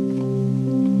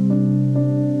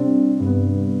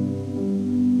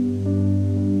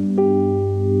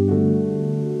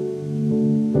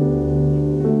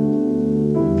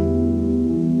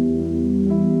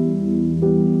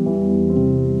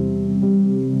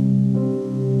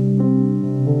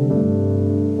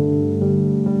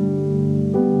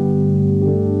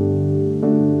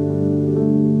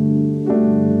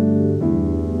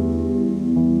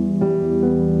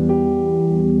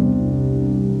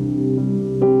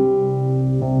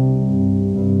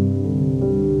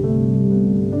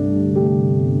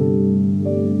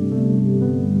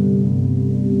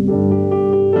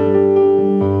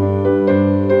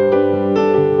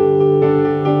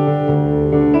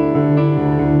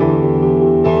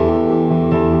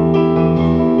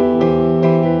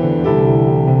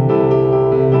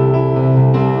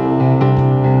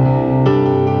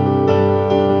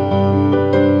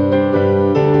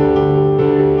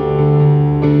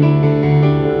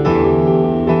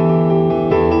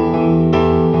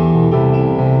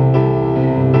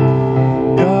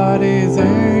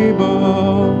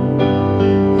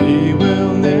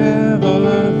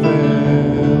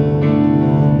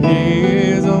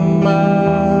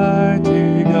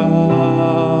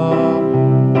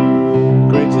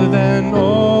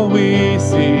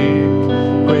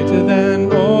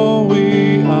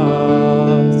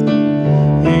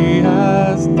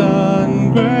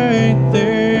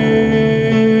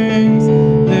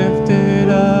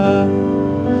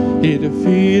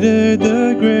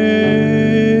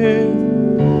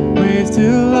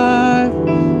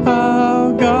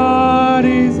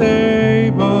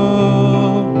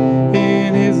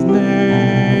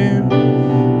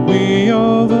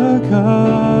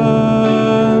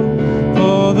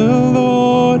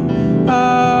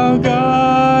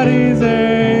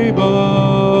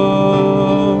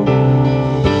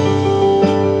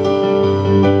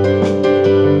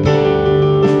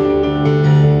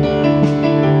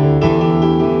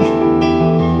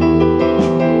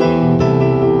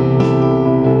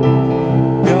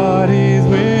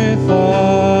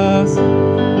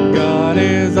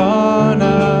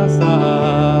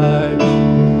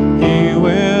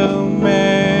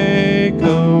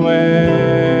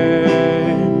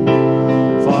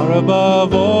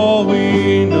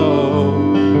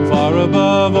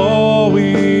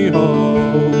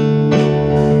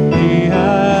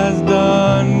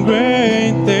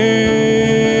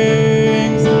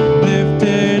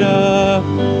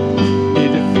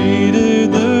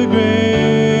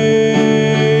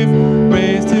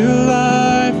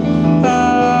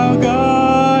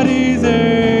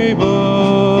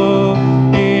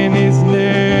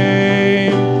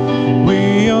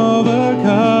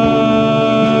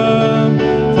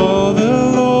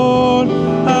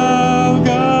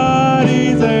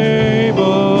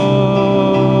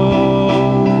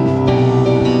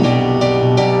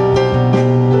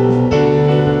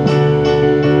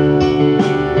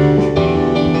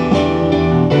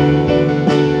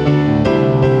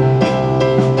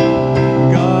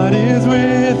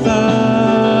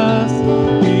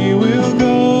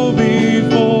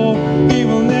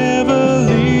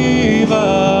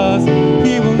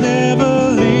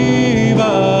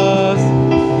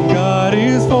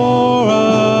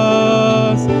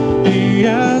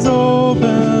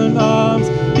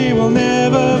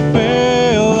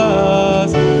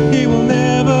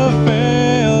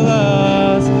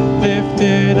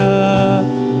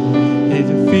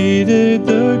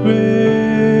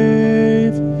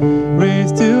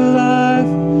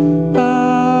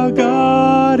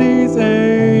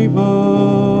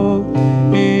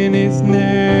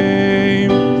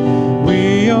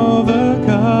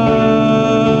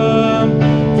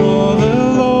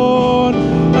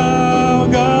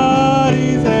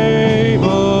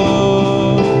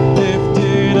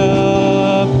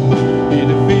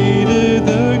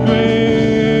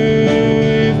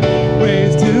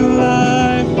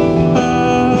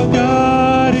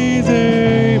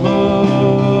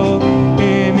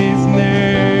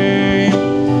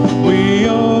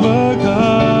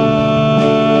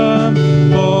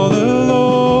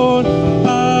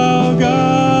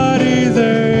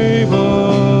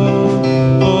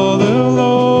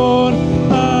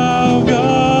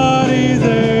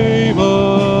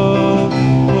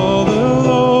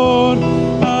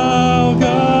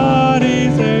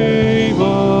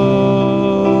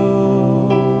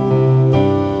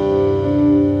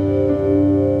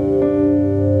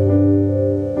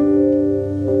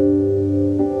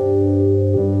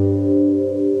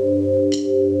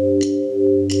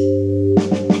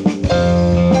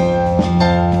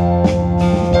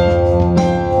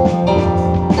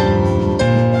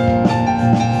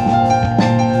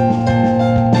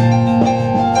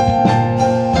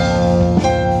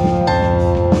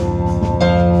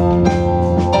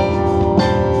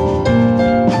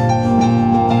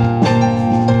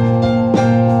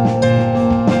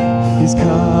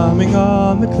 Coming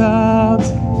on the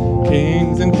clouds,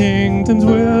 kings and kingdoms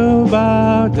will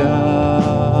bow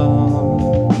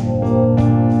down.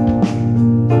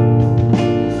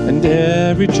 And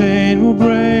every chain will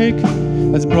break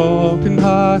as broken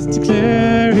hearts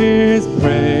declare His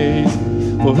praise.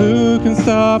 For who can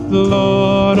stop the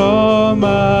Lord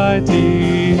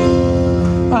Almighty?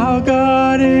 Our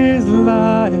God is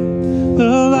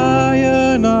the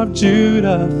Lion of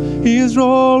Judah. He is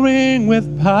roaring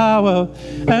with power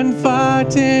and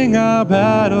fighting our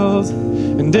battles,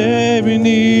 and every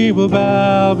knee will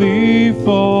bow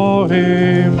before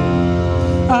Him.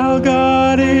 Our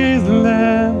God is the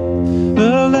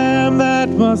Lamb that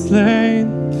was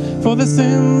slain for the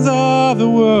sins of the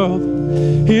world.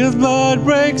 His blood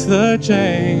breaks the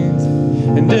chains,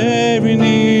 and every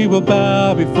knee will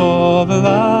bow before the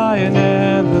Lion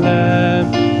and the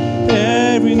Lamb.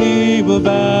 Every knee will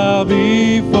bow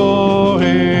before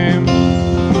Him.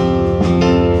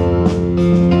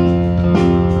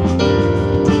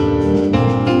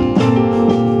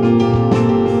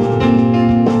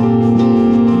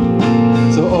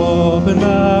 So open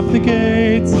up the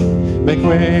gates, make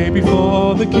way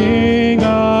before the King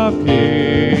of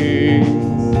Kings.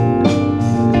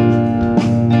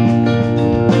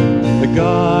 The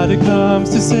God who comes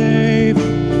to save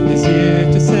is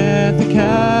here to set the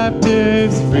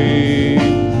captives free.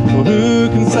 For who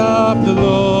can stop the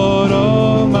Lord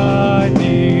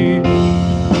Almighty?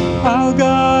 Our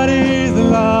God is the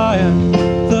Lion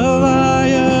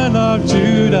of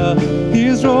Judah. He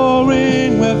is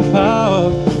roaring with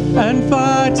power and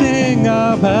fighting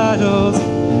our battles,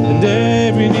 and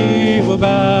every knee will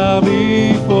bow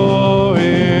before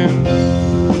Him.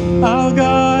 Our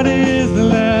God is the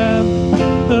Lamb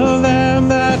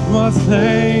that was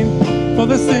slain for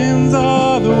the sins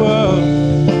of the world.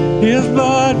 His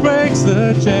blood breaks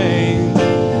the chains,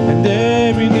 and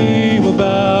every knee will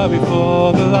bow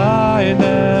before the Lion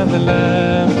and the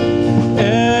Lamb.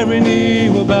 Every knee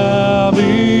will bow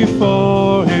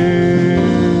before Him.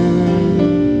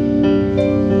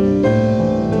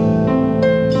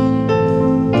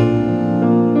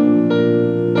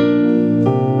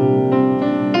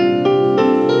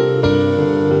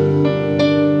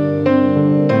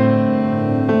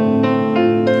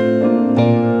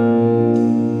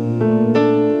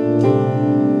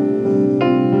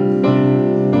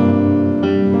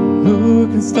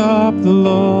 Stop the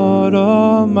Lord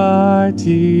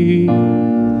Almighty?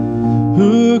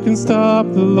 Who can stop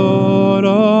the Lord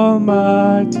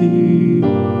Almighty?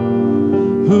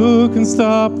 Who can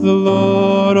stop the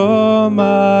Lord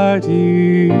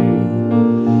Almighty?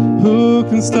 Who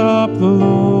can stop the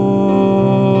Lord?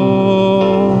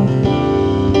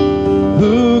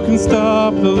 Who can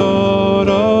stop the Lord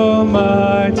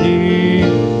Almighty?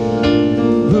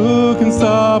 Who can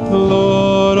stop the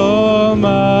Lord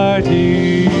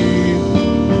Almighty?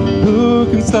 Who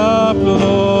can stop the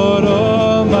Lord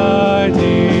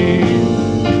Almighty?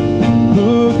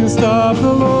 Who can stop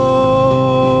the Lord?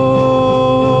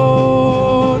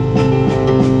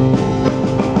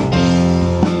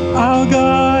 Our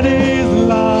God is the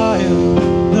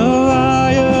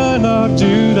Lion of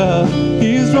Judah.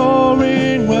 He's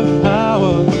roaring with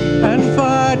power and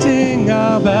fighting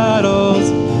our battles,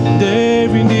 and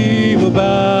every knee will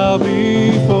bow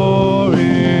before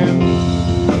Him.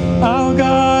 Our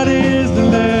God is the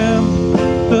Lamb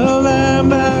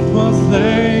that was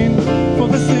slain for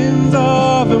the sins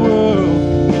of the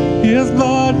world. His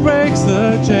blood breaks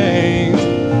the chains,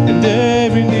 and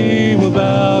every knee will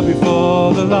bow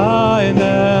before the Lion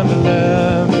and the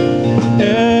Lamb.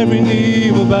 Every knee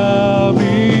will bow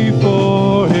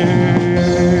before Him.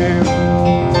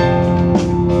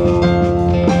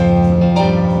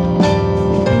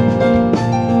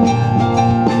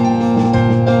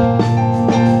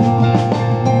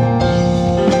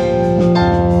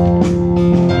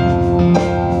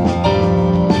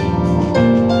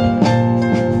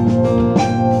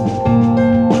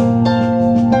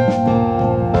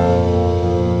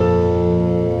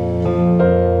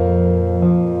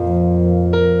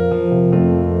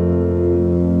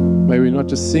 May we not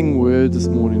just sing words this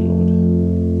morning, Lord,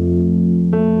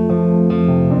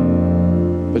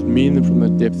 but mean them from the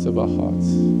depths of our hearts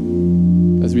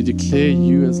as we declare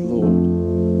You as Lord,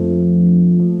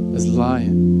 as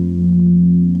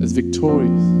Lion, as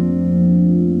victorious.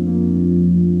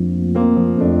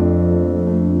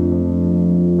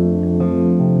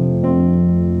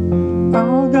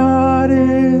 Our God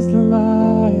is the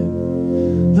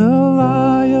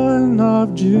Lion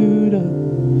of Judah.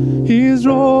 He is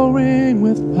roaring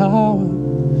with power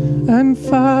and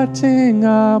fighting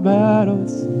our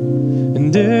battles,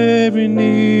 and every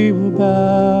knee will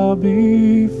bow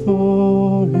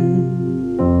before Him.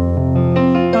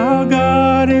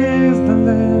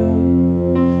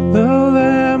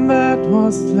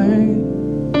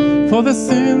 for the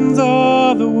sins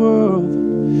of the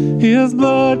world. His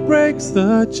blood breaks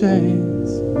the chains,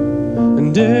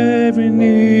 and every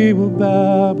knee will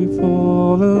bow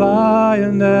before the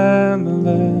Lion and the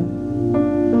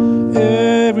Lamb.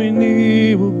 Every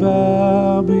knee will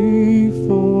bow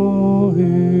before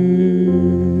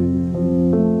Him.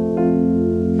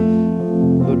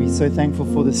 Lord, we're so thankful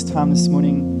for this time this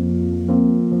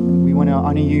morning. We want to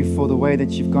honor you for the way that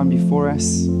you've gone before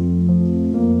us.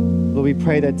 Lord, we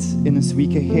pray that in this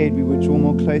week ahead we would draw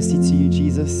more closely to you,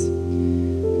 Jesus.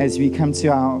 As we come to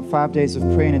our 5 days of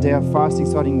prayer and a day of fasting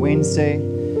starting Wednesday,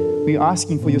 we're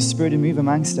asking for your Spirit to move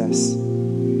amongst us.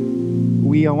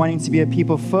 We are wanting to be a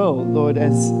people filled, Lord,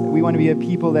 as we want to be a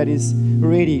people that is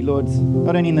ready, Lord,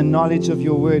 not only in the knowledge of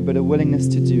your word, but a willingness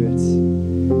to do it.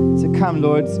 So come,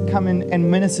 Lord, come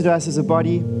and minister to us as a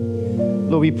body.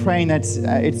 Lord, we're praying that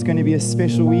it's going to be a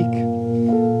special week.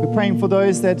 We're praying for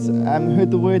those that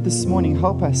heard the word this morning.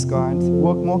 Help us, God,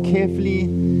 walk more carefully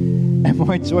and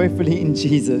more joyfully in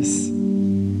Jesus.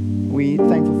 We're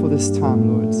thankful for this time,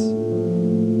 Lord.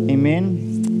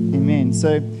 Amen. Amen.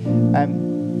 So,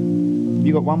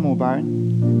 you got one more,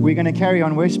 Byron. We're going to carry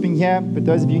on worshiping here, but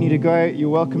those of you who need to go, you're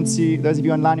welcome to. Those of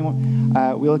you online,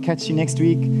 we'll catch you next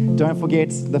week. Don't forget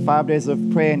the 5 days of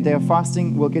prayer and day of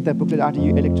fasting. We'll get that booklet out to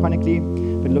you electronically,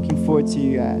 but looking forward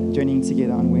to journeying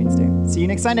together on Wednesday. See you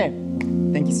next Sunday.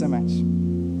 Thank you so much.